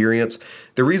upgrade experience.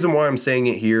 The reason why I'm saying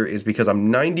it here is because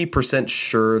I'm 90%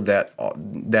 sure that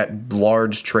that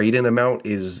large trade-in amount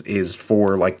is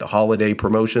for like the holiday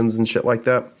promotions and shit like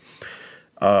that.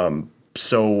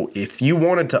 So if you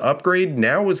wanted to upgrade,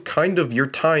 now is kind of your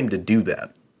time to do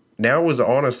that. Now is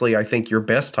honestly, I think, your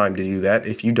best time to do that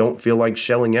if you don't feel like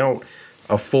shelling out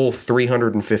a full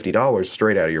 $350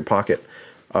 straight out of your pocket.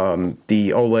 The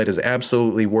OLED is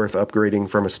absolutely worth upgrading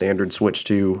from a standard Switch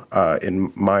to.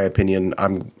 In my opinion,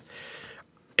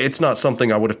 it's not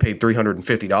something I would have paid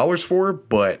 $350 for,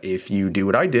 but if you do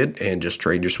what I did and just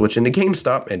trade your Switch into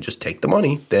GameStop and just take the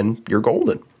money, then you're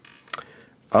golden.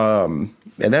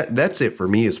 And that's it for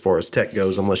me as far as tech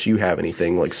goes, unless you have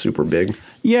anything like super big.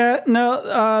 Yeah,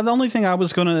 no. The only thing I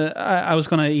was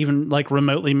gonna even like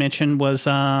remotely mention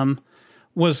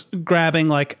was grabbing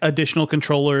like additional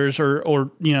controllers or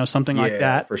something like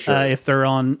that, for sure. If they're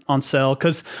on sale.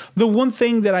 Because the one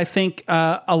thing that I think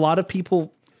a lot of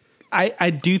people I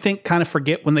do think kind of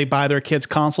forget when they buy their kids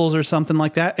consoles or something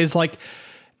like that is like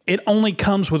it only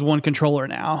comes with one controller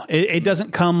now. It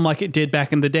doesn't come like it did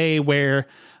back in the day where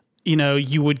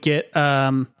you would get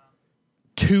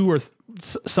two or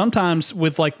sometimes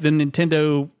with like the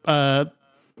Nintendo.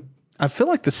 I feel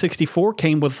like the 64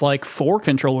 came with like 4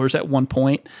 controllers at one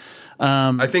point.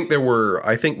 I think there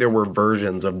were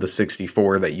versions of the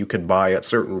 64 that you could buy at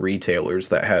certain retailers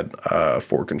that had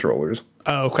 4 controllers.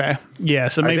 Oh, okay. Yeah,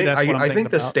 so maybe that's what I'm thinking I think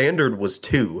the standard was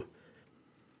 2,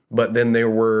 but then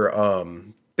there were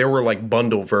like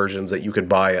bundle versions that you could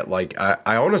buy at like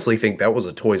I honestly think that was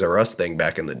a Toys R Us thing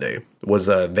back in the day.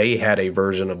 They had a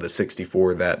version of the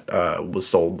 64 that was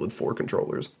sold with 4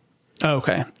 controllers.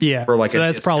 Okay, yeah. For like so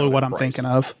that's probably what I'm thinking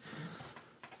of.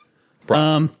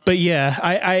 But yeah,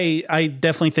 I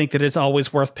definitely think that it's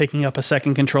always worth picking up a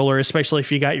second controller, especially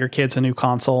if you got your kids a new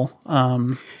console.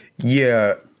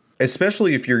 Yeah,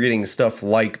 especially if you're getting stuff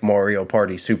like Mario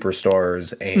Party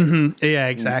Superstars and yeah,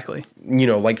 exactly.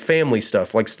 Like family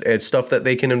stuff, like stuff that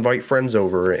they can invite friends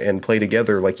over and play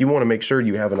together. Like you want to make sure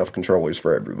you have enough controllers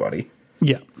for everybody.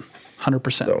 Yeah,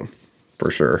 100%. So for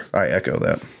sure, I echo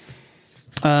that.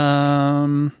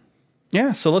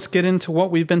 Yeah, so let's get into what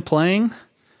we've been playing.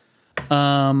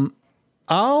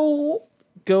 I'll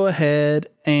go ahead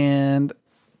and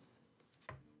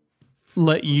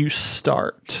let you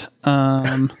start.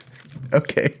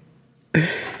 Okay.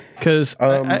 Because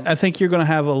I think you're going to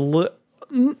have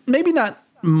maybe not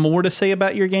more to say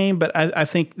about your game, but I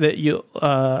think that you'll.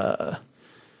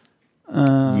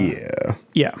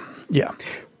 Yeah.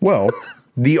 Well,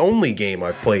 the only game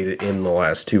I've played in the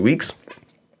last 2 weeks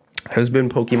has been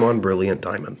Pokemon Brilliant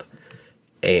Diamond.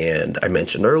 And I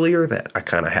mentioned earlier that I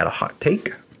kind of had a hot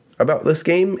take about this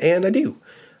game, and I do.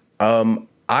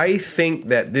 I think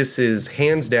that this is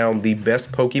hands down the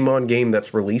best Pokemon game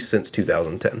that's released since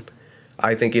 2010.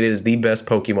 I think it is the best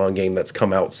Pokemon game that's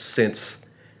come out since,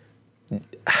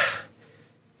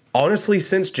 honestly,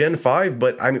 since Gen 5,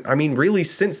 but I mean, really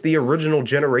since the original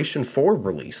Generation 4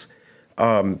 release.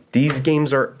 These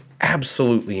games are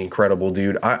absolutely incredible,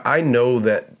 dude. I know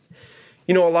that,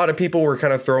 a lot of people were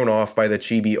kind of thrown off by the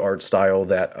chibi art style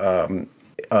that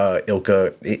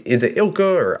Ilka, is it Ilka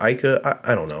or Ika?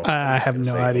 I don't know. I have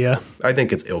no idea. I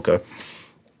think it's Ilka.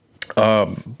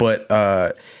 But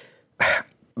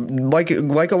like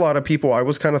a lot of people, I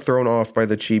was kind of thrown off by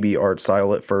the chibi art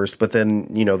style at first, but then,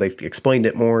 you know, they explained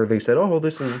it more. They said, oh,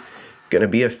 this is going to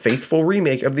be a faithful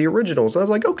remake of the originals. And I was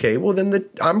like, okay, well then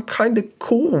I'm kind of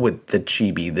cool with the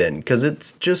chibi then, because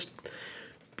it's just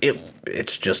a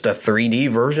 3D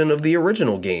version of the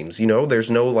original games. You know,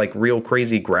 there's no like real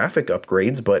crazy graphic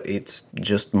upgrades, but it's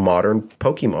just modern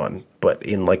Pokemon, but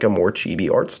in like a more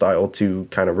chibi art style to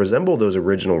kind of resemble those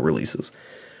original releases.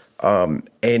 And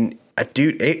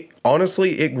dude,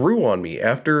 it grew on me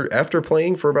after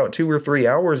playing for about 2 or 3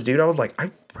 hours, dude. I was like,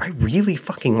 I really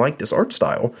fucking like this art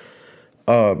style.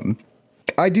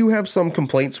 I do have some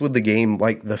complaints with the game,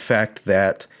 like the fact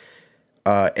that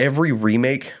every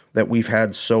remake that we've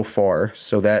had so far,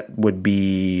 so that would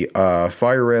be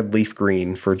Fire Red, Leaf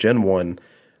Green for Gen 1,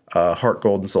 Heart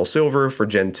Gold and Soul Silver for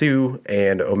Gen 2,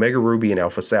 and Omega Ruby and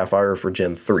Alpha Sapphire for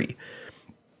Gen 3.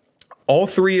 All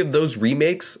 3 of those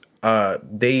remakes,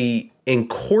 they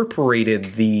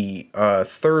incorporated the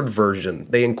third version.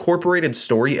 They incorporated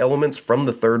story elements from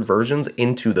the third versions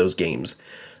into those games.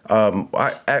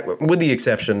 With the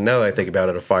exception, now that I think about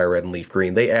it, of Fire Red and Leaf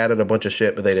Green, they added a bunch of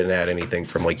shit, but they didn't add anything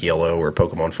from like Yellow or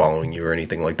Pokemon Following You or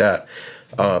anything like that.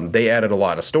 They added a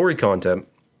lot of story content,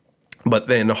 but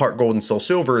then Heart Gold and Soul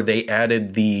Silver, they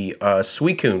added the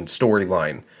Suicune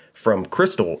storyline from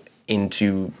Crystal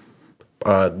into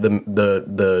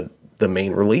the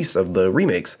main release of the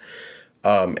remakes.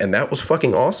 And that was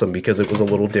fucking awesome because it was a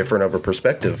little different of a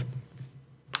perspective.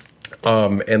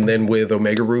 And then with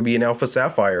Omega Ruby and Alpha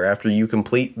Sapphire, after you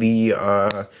complete the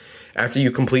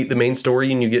main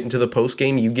story and you get into the post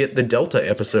game, you get the Delta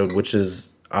episode, which is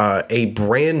a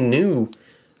brand new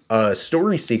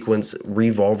story sequence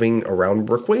revolving around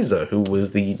Rayquaza, who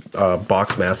was the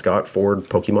box mascot for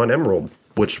Pokemon Emerald,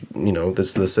 which, you know, this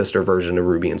is the sister version of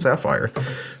Ruby and Sapphire.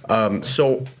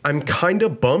 So I'm kind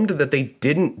of bummed that they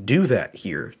didn't do that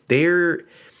here.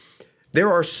 There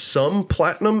are some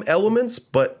Platinum elements,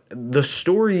 but the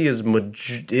story is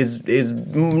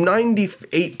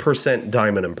 98%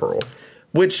 Diamond and Pearl,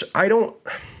 which I don't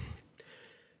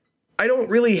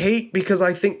really hate, because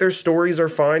I think their stories are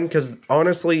fine. Because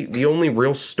honestly, the only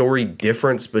real story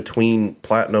difference between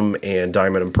Platinum and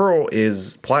Diamond and Pearl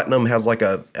is Platinum has like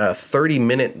a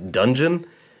 30-minute dungeon,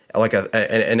 like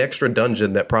an extra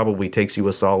dungeon that probably takes you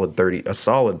a solid 30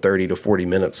 to 40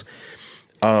 minutes.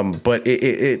 But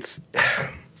it's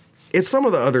some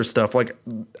of the other stuff. Like,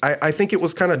 I think it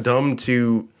was kind of dumb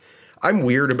I'm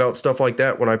weird about stuff like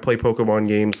that when I play Pokemon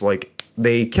games. Like,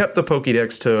 they kept the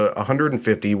Pokédex to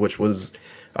 150, which was,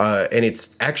 and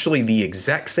it's actually the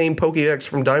exact same Pokédex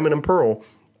from Diamond and Pearl.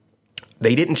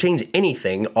 They didn't change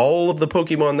anything. All of the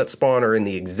Pokemon that spawn are in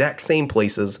the exact same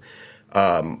places.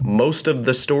 Most of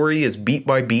the story is beat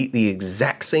by beat the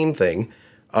exact same thing.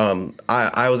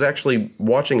 I was actually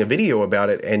watching a video about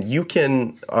it, and you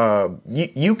can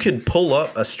you could pull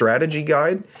up a strategy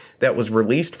guide that was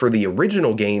released for the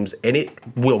original games, and it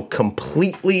will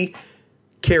completely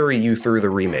carry you through the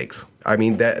remakes. I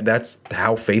mean, that's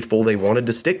how faithful they wanted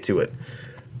to stick to it.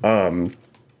 And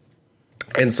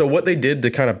so what they did to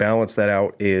kind of balance that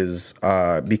out is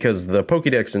because the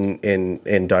Pokédex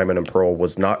in Diamond and Pearl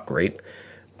was not great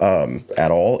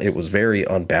at all. It was very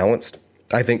unbalanced.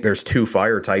 I think there's 2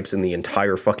 fire types in the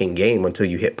entire fucking game until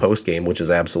you hit post game, which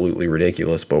is absolutely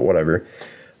ridiculous, but whatever.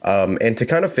 And to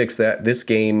kind of fix that, this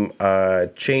game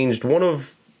changed one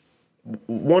of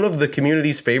the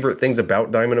community's favorite things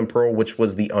about Diamond and Pearl, which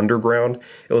was the underground.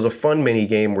 It was a fun mini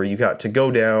game where you got to go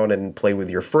down and play with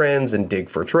your friends and dig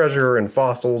for treasure and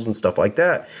fossils and stuff like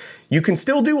that. You can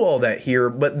still do all that here,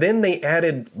 but then they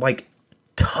added like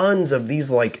tons of these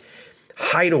like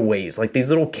hideaways, like these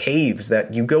little caves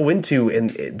that you go into, and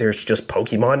there's just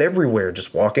Pokemon everywhere,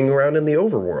 just walking around in the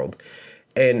overworld.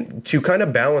 And to kind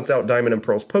of balance out Diamond and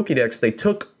Pearl's Pokédex, they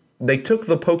took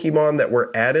the Pokemon that were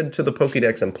added to the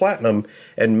Pokédex in Platinum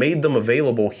and made them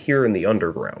available here in the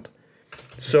underground.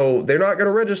 So they're not going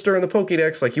to register in the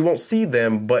Pokédex, like you won't see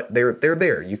them, but they're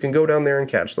there. You can go down there and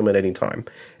catch them at any time.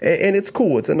 And it's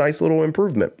cool. It's a nice little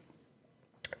improvement.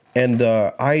 And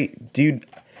I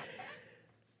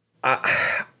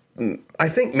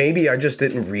think maybe I just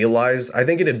didn't realize. I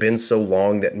think it had been so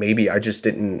long that maybe I just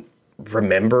didn't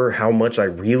remember how much I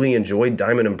really enjoyed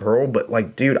Diamond and Pearl. But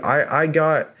like, dude, I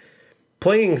got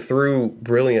playing through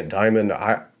Brilliant Diamond.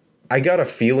 I got a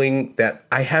feeling that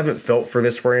I haven't felt for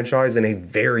this franchise in a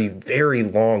very, very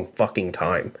long fucking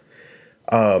time.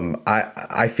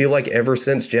 I feel like ever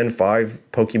since Gen 5,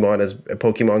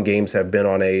 Pokemon games have been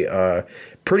on a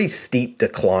pretty steep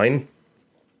decline.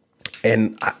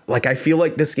 And I feel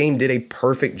like this game did a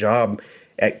perfect job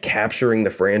at capturing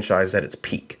the franchise at its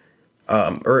peak.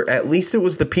 or at least it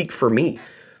was the peak for me.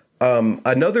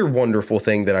 Another wonderful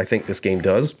thing that I think this game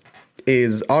does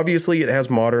is obviously it has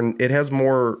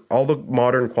more all the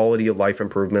modern quality of life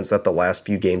improvements that the last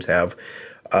few games have,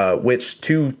 which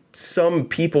to some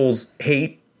people's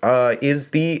hate is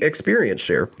the experience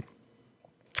share.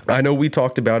 I know we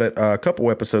talked about it a couple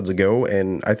episodes ago,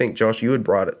 and I think Josh, you had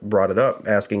brought it up,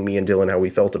 asking me and Dylan how we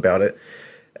felt about it,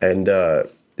 and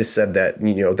said that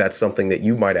that's something that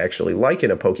you might actually like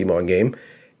in a Pokemon game.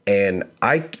 And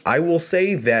I will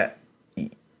say that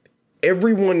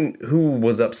everyone who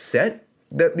was upset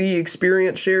that the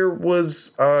experience share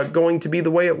was going to be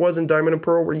the way it was in Diamond and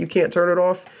Pearl, where you can't turn it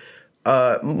off,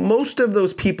 most of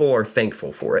those people are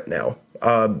thankful for it now,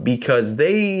 because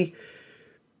they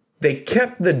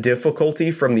kept the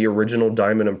difficulty from the original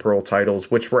Diamond and Pearl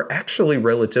titles, which were actually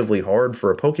relatively hard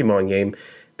for a Pokemon game.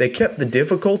 They kept the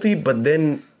difficulty, but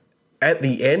then at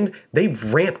the end, they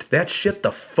ramped that shit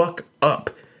the fuck up.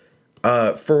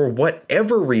 For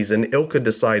whatever reason, Ilka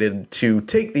decided to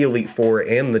take the Elite Four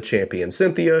and the champion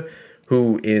Cynthia,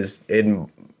 who is, in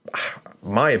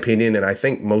my opinion, and I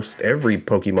think most every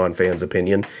Pokemon fan's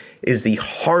opinion, is the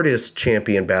hardest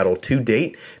champion battle to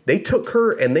date. They took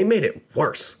her and they made it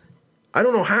worse. I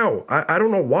don't know how. I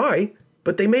don't know why,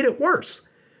 but they made it worse.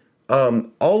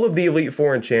 All of the Elite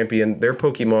Four and Champion, their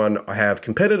Pokemon have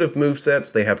competitive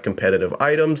movesets. They have competitive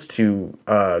items to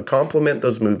complement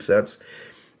those movesets.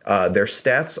 Their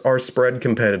stats are spread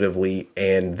competitively,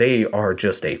 and they are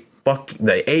just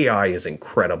the AI is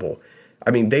incredible.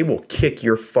 I mean, they will kick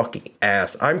your fucking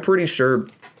ass. I'm pretty sure,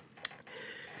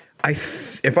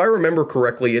 if I remember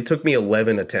correctly, it took me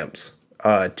 11 attempts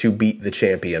to beat the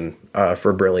champion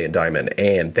for Brilliant Diamond,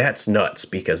 and that's nuts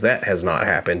because that has not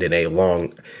happened in a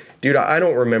long... Dude, I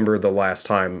don't remember the last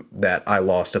time that I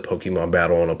lost a Pokemon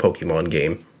battle in a Pokemon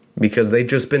game because they've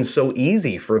just been so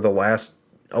easy for the last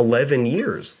 11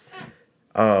 years.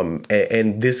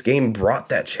 And this game brought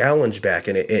that challenge back,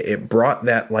 and it brought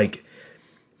that, like,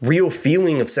 real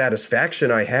feeling of satisfaction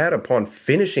I had upon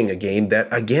finishing a game that,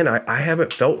 again, I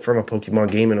haven't felt from a Pokemon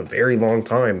game in a very long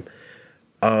time.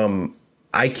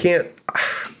 I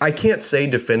can't say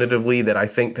definitively that I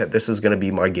think that this is going to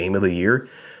be my game of the year,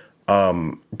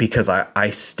 because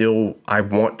I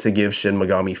want to give Shin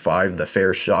Megami 5 the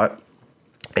fair shot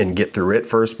and get through it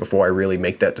first before I really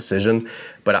make that decision.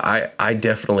 But I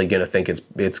definitely gonna think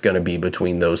it's gonna be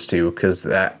between those two, because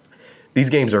these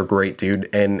games are great,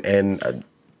 dude. And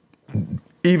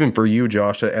even for you,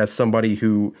 Josh, as somebody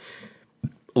who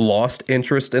lost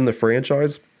interest in the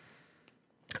franchise,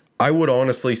 I would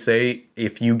honestly say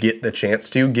if you get the chance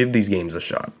to, give these games a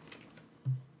shot.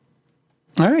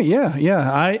 All right,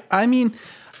 yeah. I mean,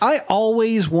 I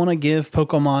always want to give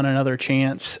Pokemon another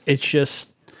chance. It's just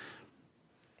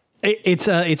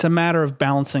it's a matter of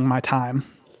balancing my time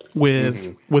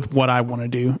with what I want to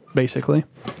do, basically.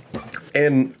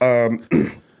 And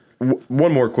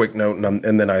one more quick note,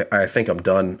 and then I think I'm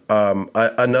done.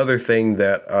 Another thing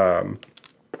that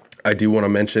I do want to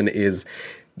mention is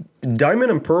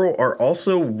Diamond and Pearl are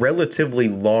also relatively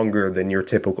longer than your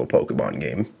typical Pokemon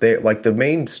game. The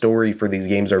main story for these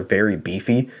games are very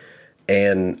beefy,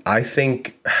 and I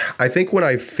think when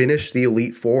I finished the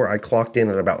Elite Four, I clocked in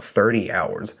at about 30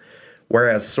 hours,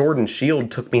 whereas Sword and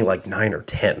Shield took me like 9 or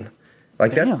 10.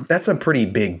 Like, that's a pretty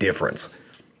big difference.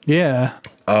 Yeah.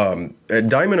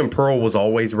 Diamond and Pearl was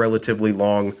always relatively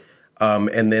long,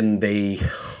 and then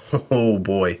oh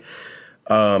boy.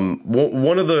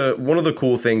 One of the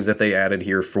cool things that they added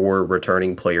here for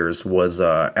returning players was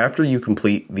after you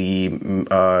complete the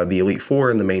Elite Four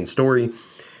and the main story,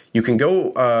 you can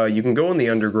go in the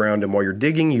underground, and while you're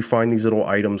digging, you find these little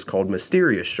items called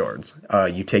mysterious shards.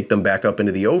 You take them back up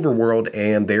into the overworld,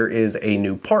 and there is a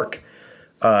new park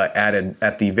added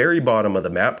at the very bottom of the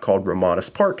map called Romanus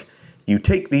Park. You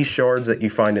take these shards that you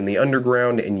find in the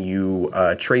underground, and you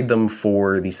trade them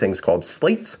for these things called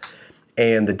slates.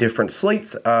 And the different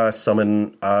slates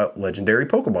summon legendary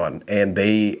Pokemon, and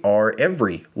they are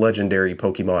every legendary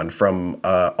Pokemon from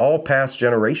all past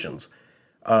generations.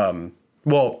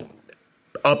 Well,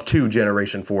 up to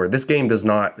Generation 4. This game does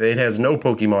not. It has no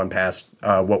Pokemon past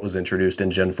what was introduced in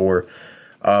Gen 4.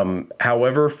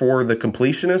 However, for the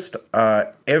completionist,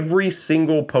 every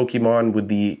single Pokemon, with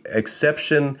the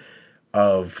exception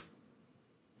of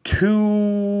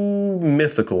 2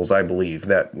 mythicals, I believe,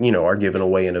 that, are given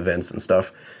away in events and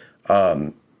stuff.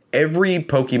 Every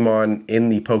Pokemon in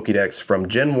the Pokédex from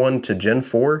Gen 1 to Gen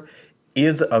 4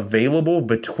 is available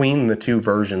between the 2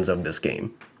 versions of this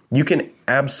game. You can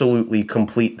absolutely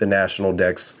complete the National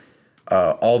Dex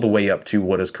all the way up to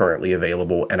what is currently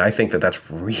available, and I think that that's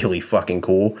really fucking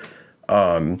cool.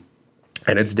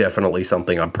 And it's definitely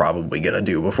something I'm probably going to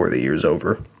do before the year's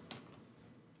over.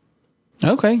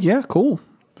 Okay, yeah, cool.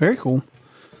 Very cool.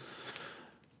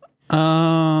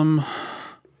 Well,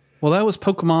 that was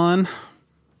Pokemon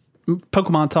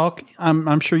talk.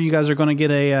 I'm sure you guys are going to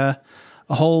get a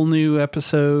whole new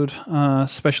episode,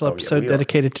 special episode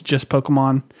dedicated to just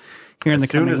Pokemon here in the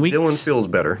coming weeks. As soon as Dylan feels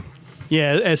better.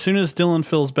 Yeah, as soon as Dylan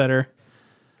feels better.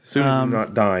 As soon as I'm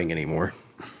not dying anymore.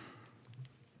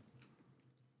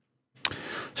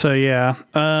 So, yeah.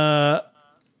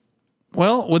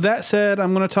 Well, with that said,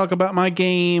 I'm going to talk about my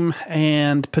game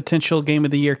and potential Game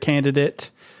of the Year candidate.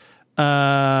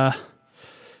 And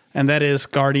that is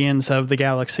Guardians of the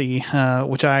Galaxy,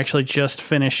 which I actually just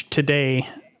finished today.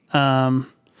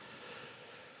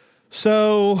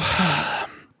 So,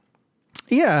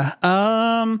 yeah.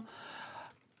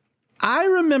 I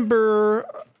remember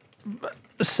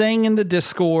saying in the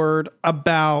Discord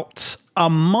about a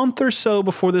month or so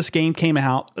before this game came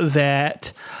out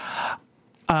that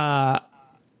I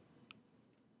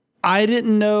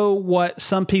didn't know what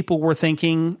some people were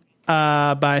thinking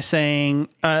by saying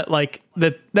like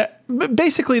that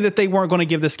basically that they weren't going to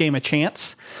give this game a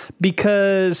chance,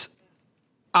 because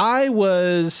I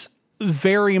was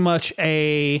very much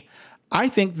I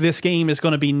think this game is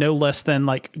going to be no less than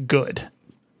like good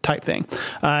type thing.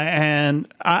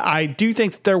 And I do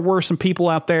think that there were some people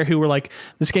out there who were like,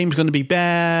 this game's going to be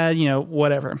bad,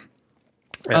 whatever.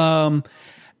 Yeah.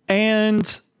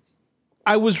 And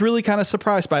I was really kind of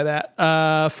surprised by that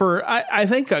for, I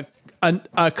think, a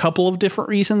couple of different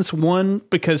reasons. One,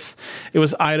 because it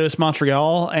was Eidos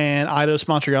Montreal, and Eidos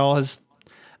Montreal has,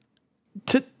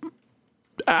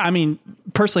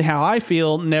 personally how I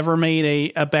feel, never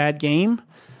made a bad game.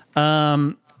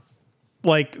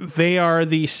 Like, they are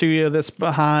the studio that's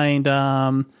behind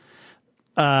what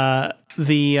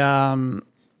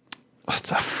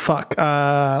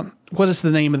is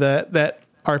the name of that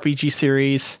RPG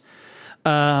series?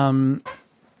 Damn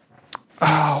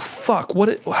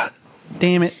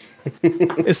it.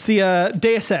 It's the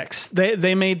Deus Ex.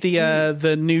 They made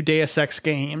the new Deus Ex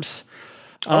games.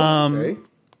 Okay.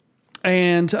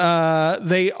 And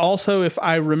they also, if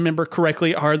I remember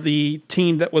correctly, are the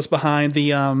team that was behind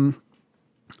the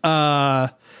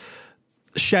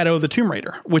Shadow of the Tomb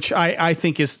Raider, which I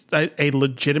think is a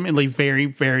legitimately very,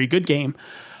 very good game.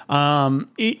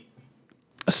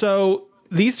 So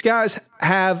these guys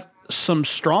have some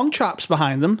strong chops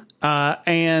behind them.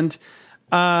 And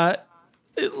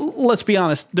let's be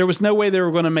honest, there was no way they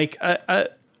were going to make a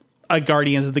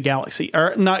Guardians of the Galaxy,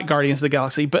 or not Guardians of the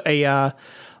Galaxy, but a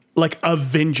like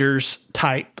Avengers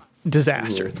type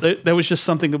disaster. That was just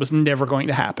something that was never going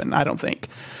to happen, I don't think.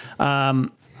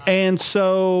 And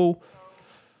so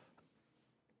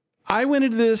I went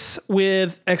into this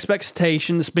with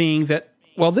expectations being that,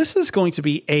 well, this is going to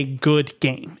be a good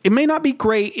game. It may not be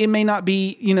great. It may not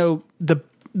be,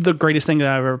 the greatest thing that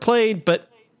I've ever played, but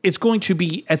it's going to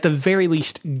be at the very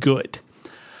least good.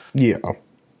 Yeah.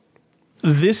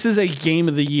 This is a Game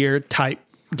of the Year type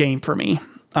game for me.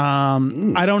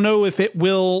 I don't know if it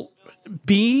will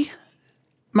be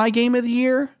my Game of the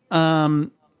Year.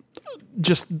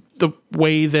 Just the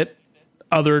way that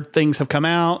other things have come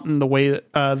out and the way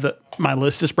that my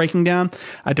list is breaking down,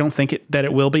 I don't think that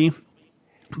it will be.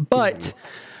 But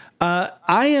I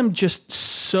am just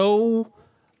so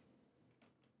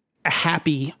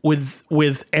happy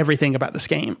with everything about this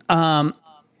game. I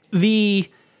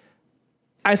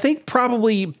think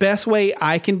probably best way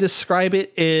I can describe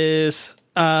it is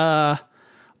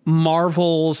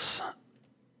Marvel's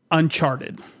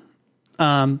Uncharted.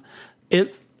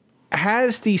 It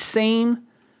has the same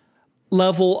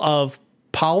level of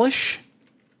polish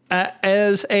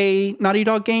as a Naughty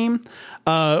Dog game,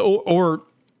 or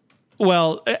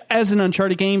as an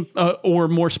Uncharted game, or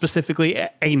more specifically,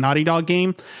 a Naughty Dog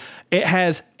game. It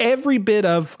has every bit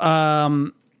of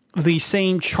the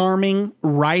same charming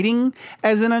writing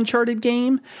as an Uncharted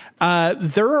game.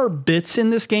 There are bits in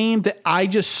this game that I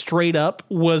just straight up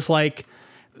was like,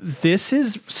 this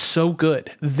is so good.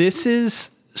 This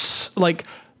is like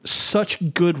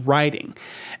such good writing.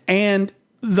 And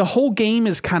the whole game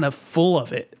is kind of full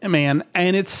of it, man.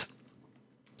 And it's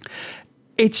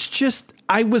just,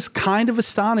 I was kind of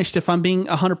astonished, if I'm being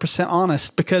 100%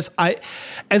 honest, because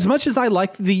as much as I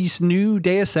like these new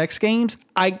Deus Ex games,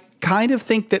 I kind of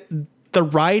think that the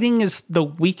writing is the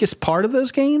weakest part of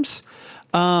those games.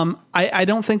 I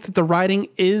don't think that the writing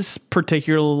is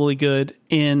particularly good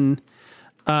in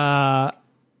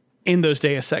those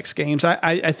Deus Ex games.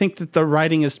 I think that the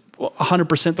writing is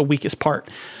 100% the weakest part.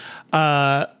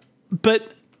 But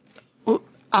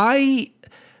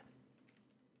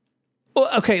Well,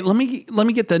 okay, let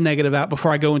me get the negative out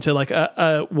before I go into like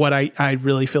what I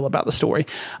really feel about the story.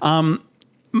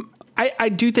 I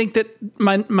do think that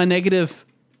my negative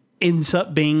ends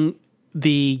up being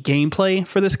the gameplay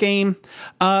for this game.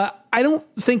 I don't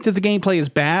think that the gameplay is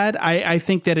bad. I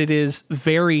think that it is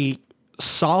very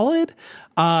solid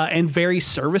and very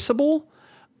serviceable.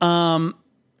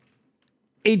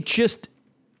 It just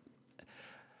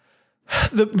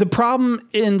the problem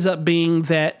ends up being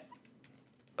that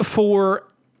for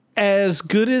as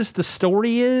good as the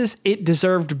story is, it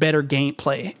deserved better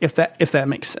gameplay, if that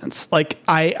makes sense. Like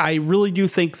I really do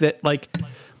think that like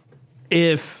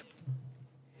if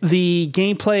the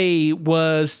gameplay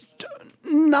was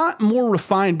not more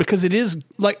refined, because it is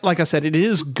like I said, it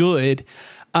is good.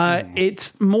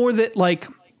 It's more that like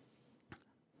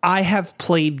I have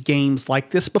played games like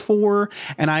this before,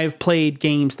 and I have played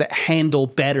games that handle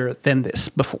better than this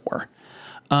before.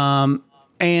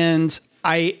 And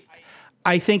I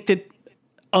think that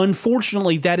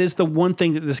unfortunately that is the one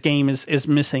thing that this game is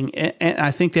missing. And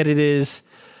I think that it's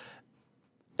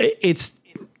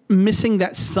missing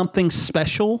that something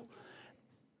special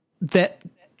that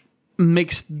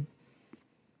makes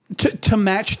to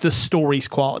match the story's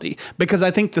quality, because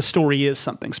I think the story is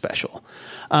something special.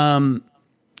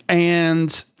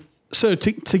 And so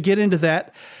to get into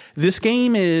that, this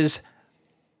game is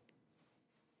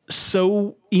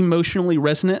so emotionally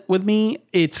resonant with me.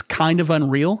 It's kind of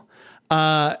unreal.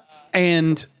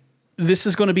 And this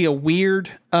is going to be a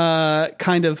weird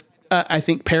kind of, I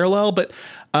think, parallel, but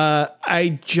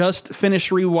I just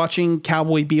finished rewatching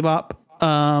Cowboy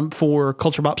Bebop for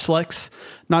Culture Bop Selects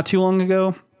not too long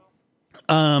ago.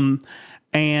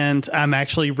 And I'm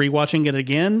actually rewatching it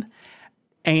again.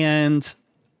 And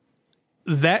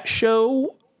that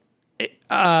show,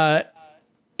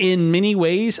 in many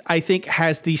ways, I think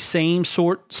has the same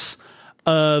sorts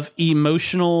of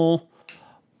emotional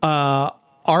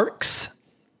arcs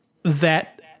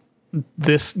that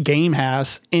this game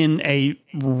has in a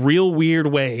real weird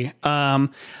way.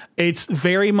 It's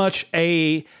very much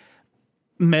a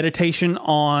meditation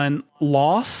on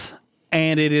loss,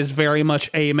 and it is very much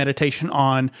a meditation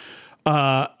on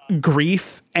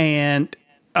grief and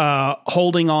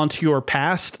holding on to your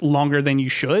past longer than you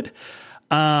should.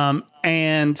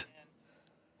 And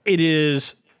it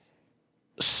is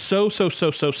so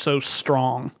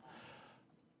strong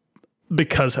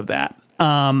because of that.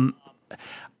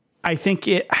 I think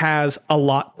it has a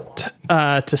lot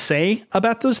to say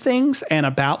about those things and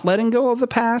about letting go of the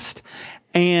past.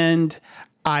 And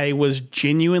I was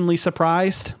genuinely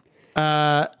surprised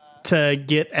to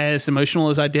get as emotional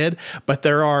as I did. But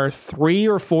there are 3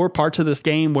 or 4 parts of this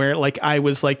game where like I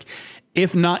was like,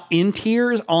 if not in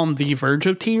tears, on the verge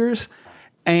of tears.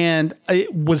 And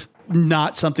it was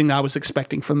not something that I was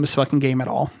expecting from this fucking game at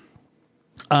all.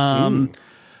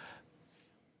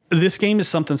 This game is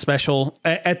something special.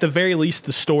 At the very least,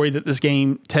 the story that this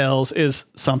game tells is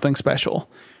something special.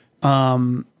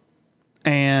 And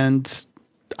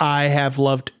I have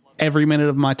loved every minute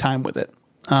of my time with it.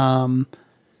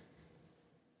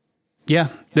 Yeah,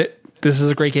 this is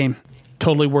a great game.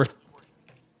 Totally worth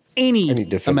any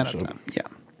amount of time. Yeah.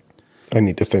 I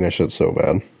need to finish it so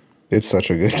bad. It's such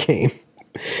a good game.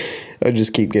 I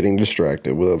just keep getting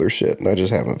distracted with other shit, and I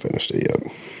just haven't finished it yet.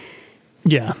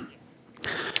 Yeah.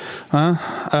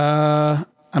 I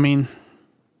mean,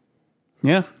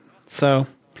 yeah. So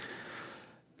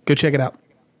go check it out.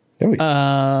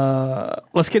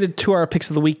 Let's get into our picks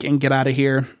of the week and get out of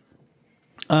here.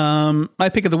 My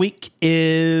pick of the week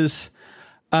is,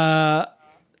 so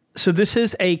this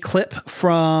is a clip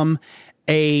from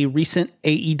a recent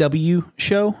AEW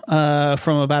show,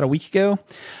 from about a week ago.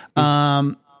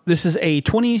 This is a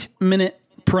 20-minute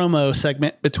promo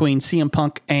segment between CM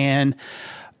Punk and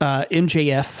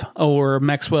MJF, or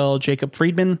Maxwell Jacob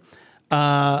Friedman.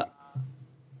 Oh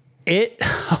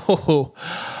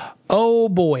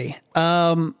boy.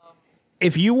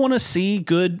 If you want to see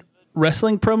good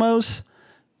wrestling promos,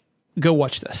 go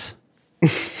watch this.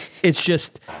 It's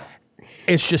just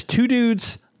 2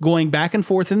 dudes going back and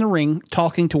forth in the ring,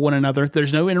 talking to one another.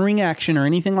 There's no in-ring action or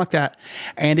anything like that.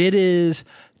 And it is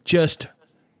just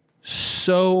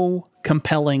so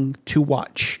compelling to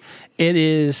watch. It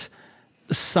is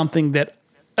something that,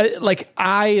 like,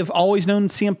 I have always known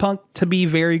CM Punk to be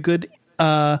very good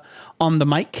on the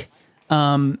mic.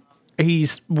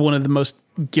 He's one of the most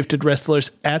gifted wrestlers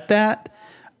at that.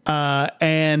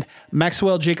 And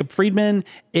Maxwell Jacob Friedman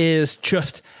is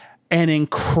just an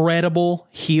incredible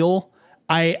heel.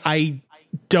 I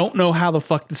don't know how the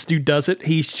fuck this dude does it.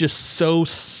 He's just so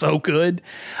good.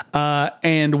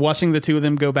 And watching the two of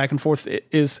them go back and forth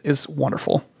is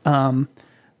wonderful.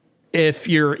 if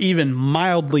you're even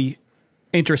mildly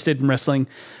interested in wrestling,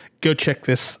 go check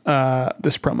this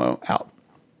promo out.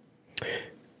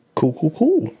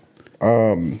 Cool.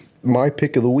 My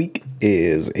pick of the week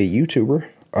is a YouTuber.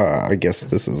 I guess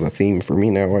this is a theme for me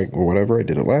now, or whatever. I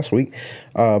did it last week.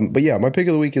 But yeah, my pick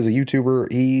of the week is a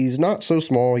YouTuber. He's not so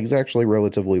small. He's actually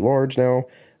relatively large now,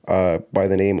 by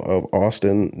the name of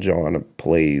Austin John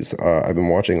Plays. I've been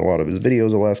watching a lot of his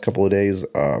videos the last couple of days.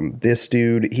 This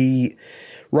dude,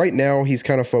 right now he's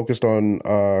kind of focused on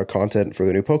content for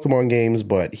the new Pokemon games,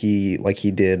 but he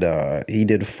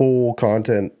did full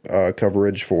content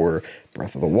coverage for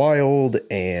Breath of the Wild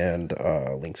and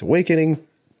Link's Awakening,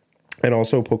 and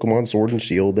also Pokemon Sword and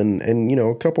Shield, and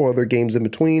a couple other games in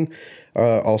between.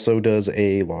 Also does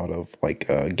a lot of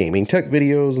gaming tech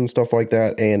videos and stuff like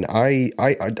that. And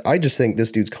I just think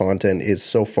this dude's content is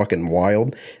so fucking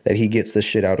wild that he gets the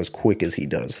shit out as quick as he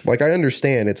does. Like, I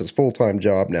understand it's his full-time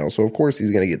job now, so of course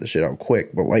he's gonna get the shit out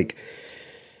quick, but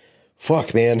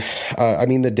fuck, man. I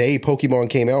mean, the day Pokemon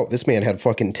came out, this man had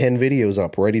fucking 10 videos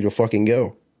up ready to fucking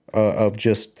go. Of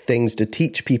just things to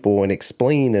teach people and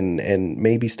explain, and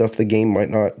maybe stuff the game might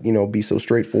not, be so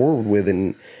straightforward with,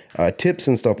 and tips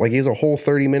and stuff. Like, he has a whole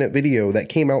 30-minute video that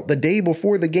came out the day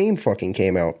before the game fucking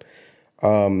came out,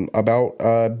 about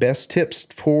best tips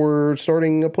for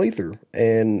starting a playthrough.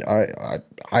 And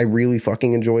I really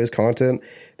fucking enjoy his content.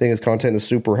 I think his content is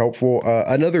super helpful.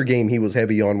 Another game he was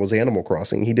heavy on was Animal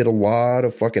Crossing. He did a lot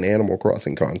of fucking Animal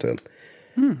Crossing content.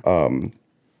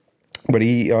 But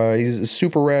he's a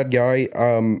super rad guy.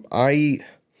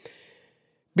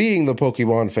 Being the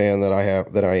Pokemon fan that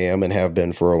I am and have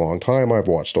been for a long time, I've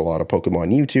watched a lot of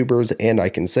Pokemon YouTubers, and I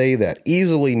can say that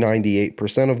easily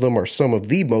 98% of them are some of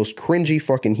the most cringy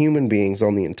fucking human beings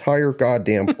on the entire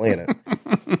goddamn planet.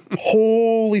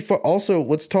 Holy fuck. Also,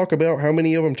 let's talk about how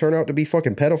many of them turn out to be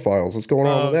fucking pedophiles. What's going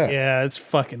on with that? Yeah, it's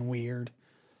fucking weird.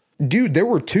 Dude, there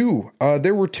were two.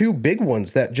 There were two big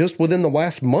ones that just within the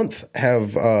last month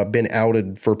have been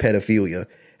outed for pedophilia,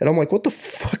 and I'm like, what the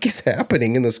fuck is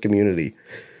happening in this community?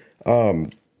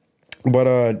 Austin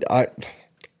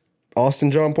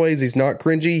John Plays. He's not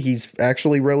cringy. He's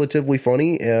actually relatively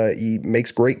funny. He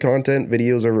makes great content.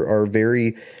 Videos are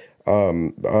very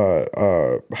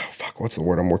what's the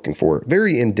word I'm looking for?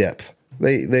 Very in depth.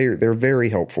 They're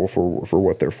very helpful for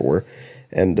what they're for.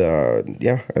 And, I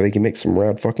think he makes some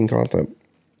rad fucking content.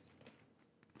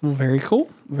 Well, very cool.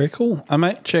 Very cool. I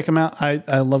might check him out.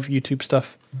 I love YouTube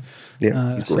stuff.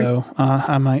 Yeah. So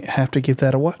I might have to give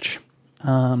that a watch.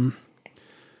 But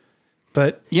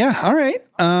yeah, all right.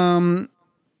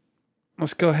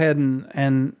 Let's go ahead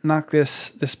and knock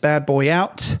this bad boy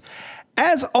out.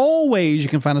 As always, you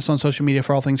can find us on social media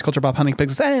for all things Culture Bop, Hunting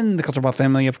Pigs, and the Culture Bop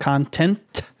family of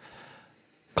content.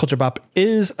 Culture Bop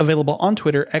is available on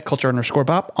Twitter at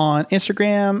Culture_Bop, on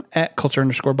Instagram at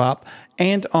Culture_Bop,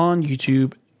 and on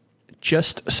YouTube,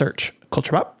 just search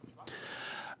Culture Bop.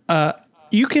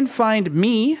 You can find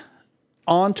me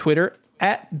on Twitter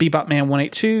at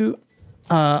BebopMan182,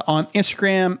 on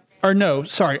Instagram,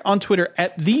 on Twitter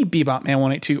at the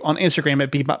BebopMan182, on Instagram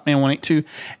at BebopMan182,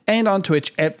 and on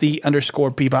Twitch at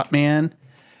 _BebopMan.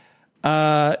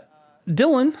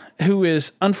 Dylan, who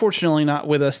is unfortunately not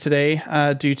with us today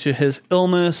due to his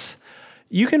illness,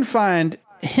 you can find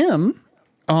him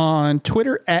on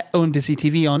Twitter at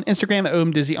OMDizzyTV, on Instagram at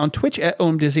OMDizzy, on Twitch at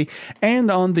OMDizzy,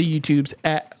 and on the YouTubes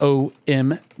at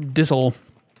OMDizzle.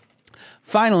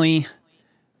 Finally,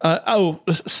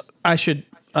 I should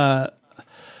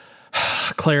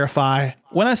clarify.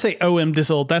 When I say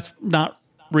OMDizzle, that's not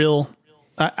real.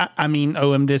 I mean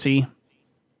OMDizzy.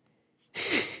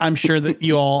 I'm sure that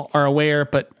you all are aware,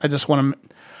 but I just want to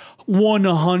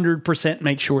 100%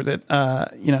 make sure that,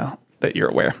 that you're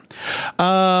aware.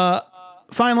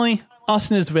 Finally,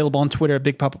 Austin is available on Twitter at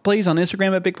Big Papa Plays, on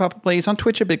Instagram at Big Papa Plays, on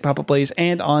Twitch at Big Papa Plays,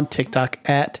 and on TikTok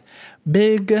at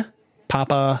Big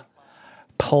Papa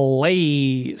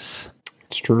Plays.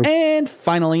 It's true. And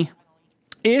finally,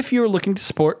 if you're looking to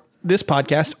support this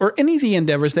podcast or any of the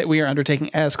endeavors that we are undertaking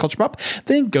as Culture Bop,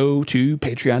 then go to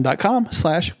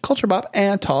patreon.com/Culture Bop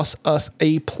and toss us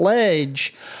a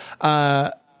pledge.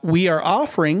 We are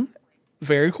offering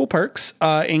very cool perks,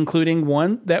 including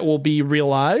one that will be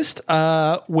realized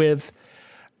with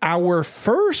our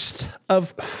first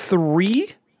of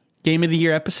 3 Game of the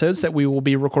Year episodes that we will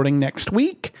be recording next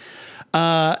week.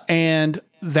 And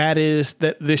that is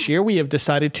that this year we have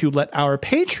decided to let our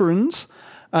patrons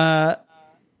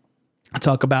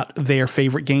talk about their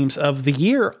favorite games of the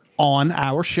year on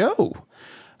our show.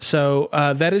 So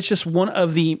that is just one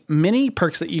of the many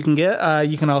perks that you can get.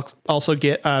 You can also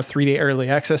get 3-day early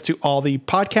access to all the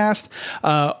podcasts,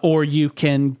 or you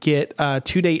can get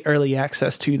 2-day early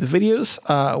access to the videos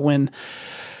when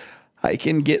I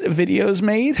can get videos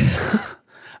made.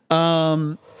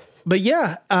 But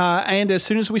yeah, and as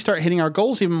soon as we start hitting our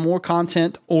goals, even more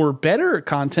content or better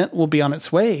content will be on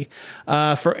its way.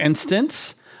 For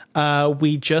instance,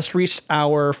 we just reached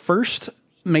our first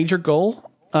major goal.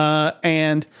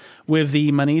 And with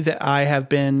the money that I have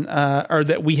been, or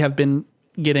that we have been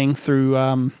getting through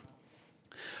the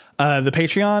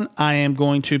Patreon, I am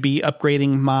going to be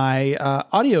upgrading my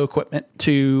audio equipment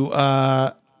to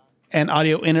an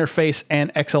audio interface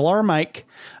and XLR mic,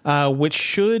 which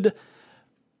should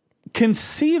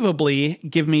conceivably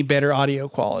give me better audio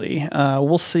quality.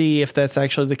 We'll see if that's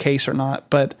actually the case or not,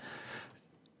 but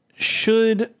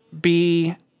should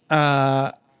be...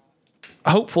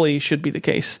 hopefully should be the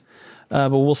case, but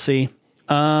we'll see.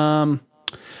 And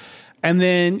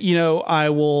then, I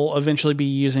will eventually be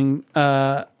using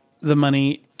the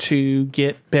money to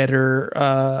get better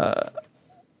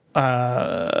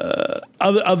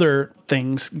other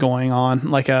things going on.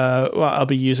 Like I'll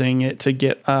be using it to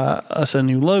get us a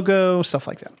new logo, stuff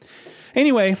like that.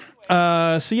 Anyway,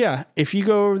 so yeah, if you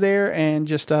go over there and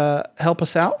just help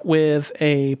us out with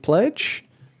a pledge,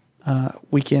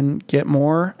 we can get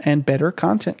more and better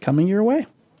content coming your way.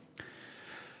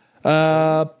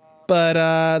 But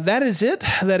that is it.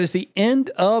 That is the end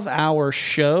of our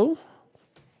show.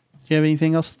 Do you have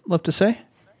anything else left to say?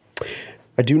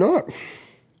 I do not.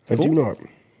 I do not.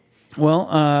 Well,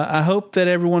 I hope that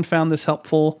everyone found this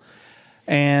helpful.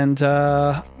 And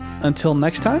until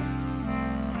next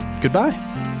time, goodbye.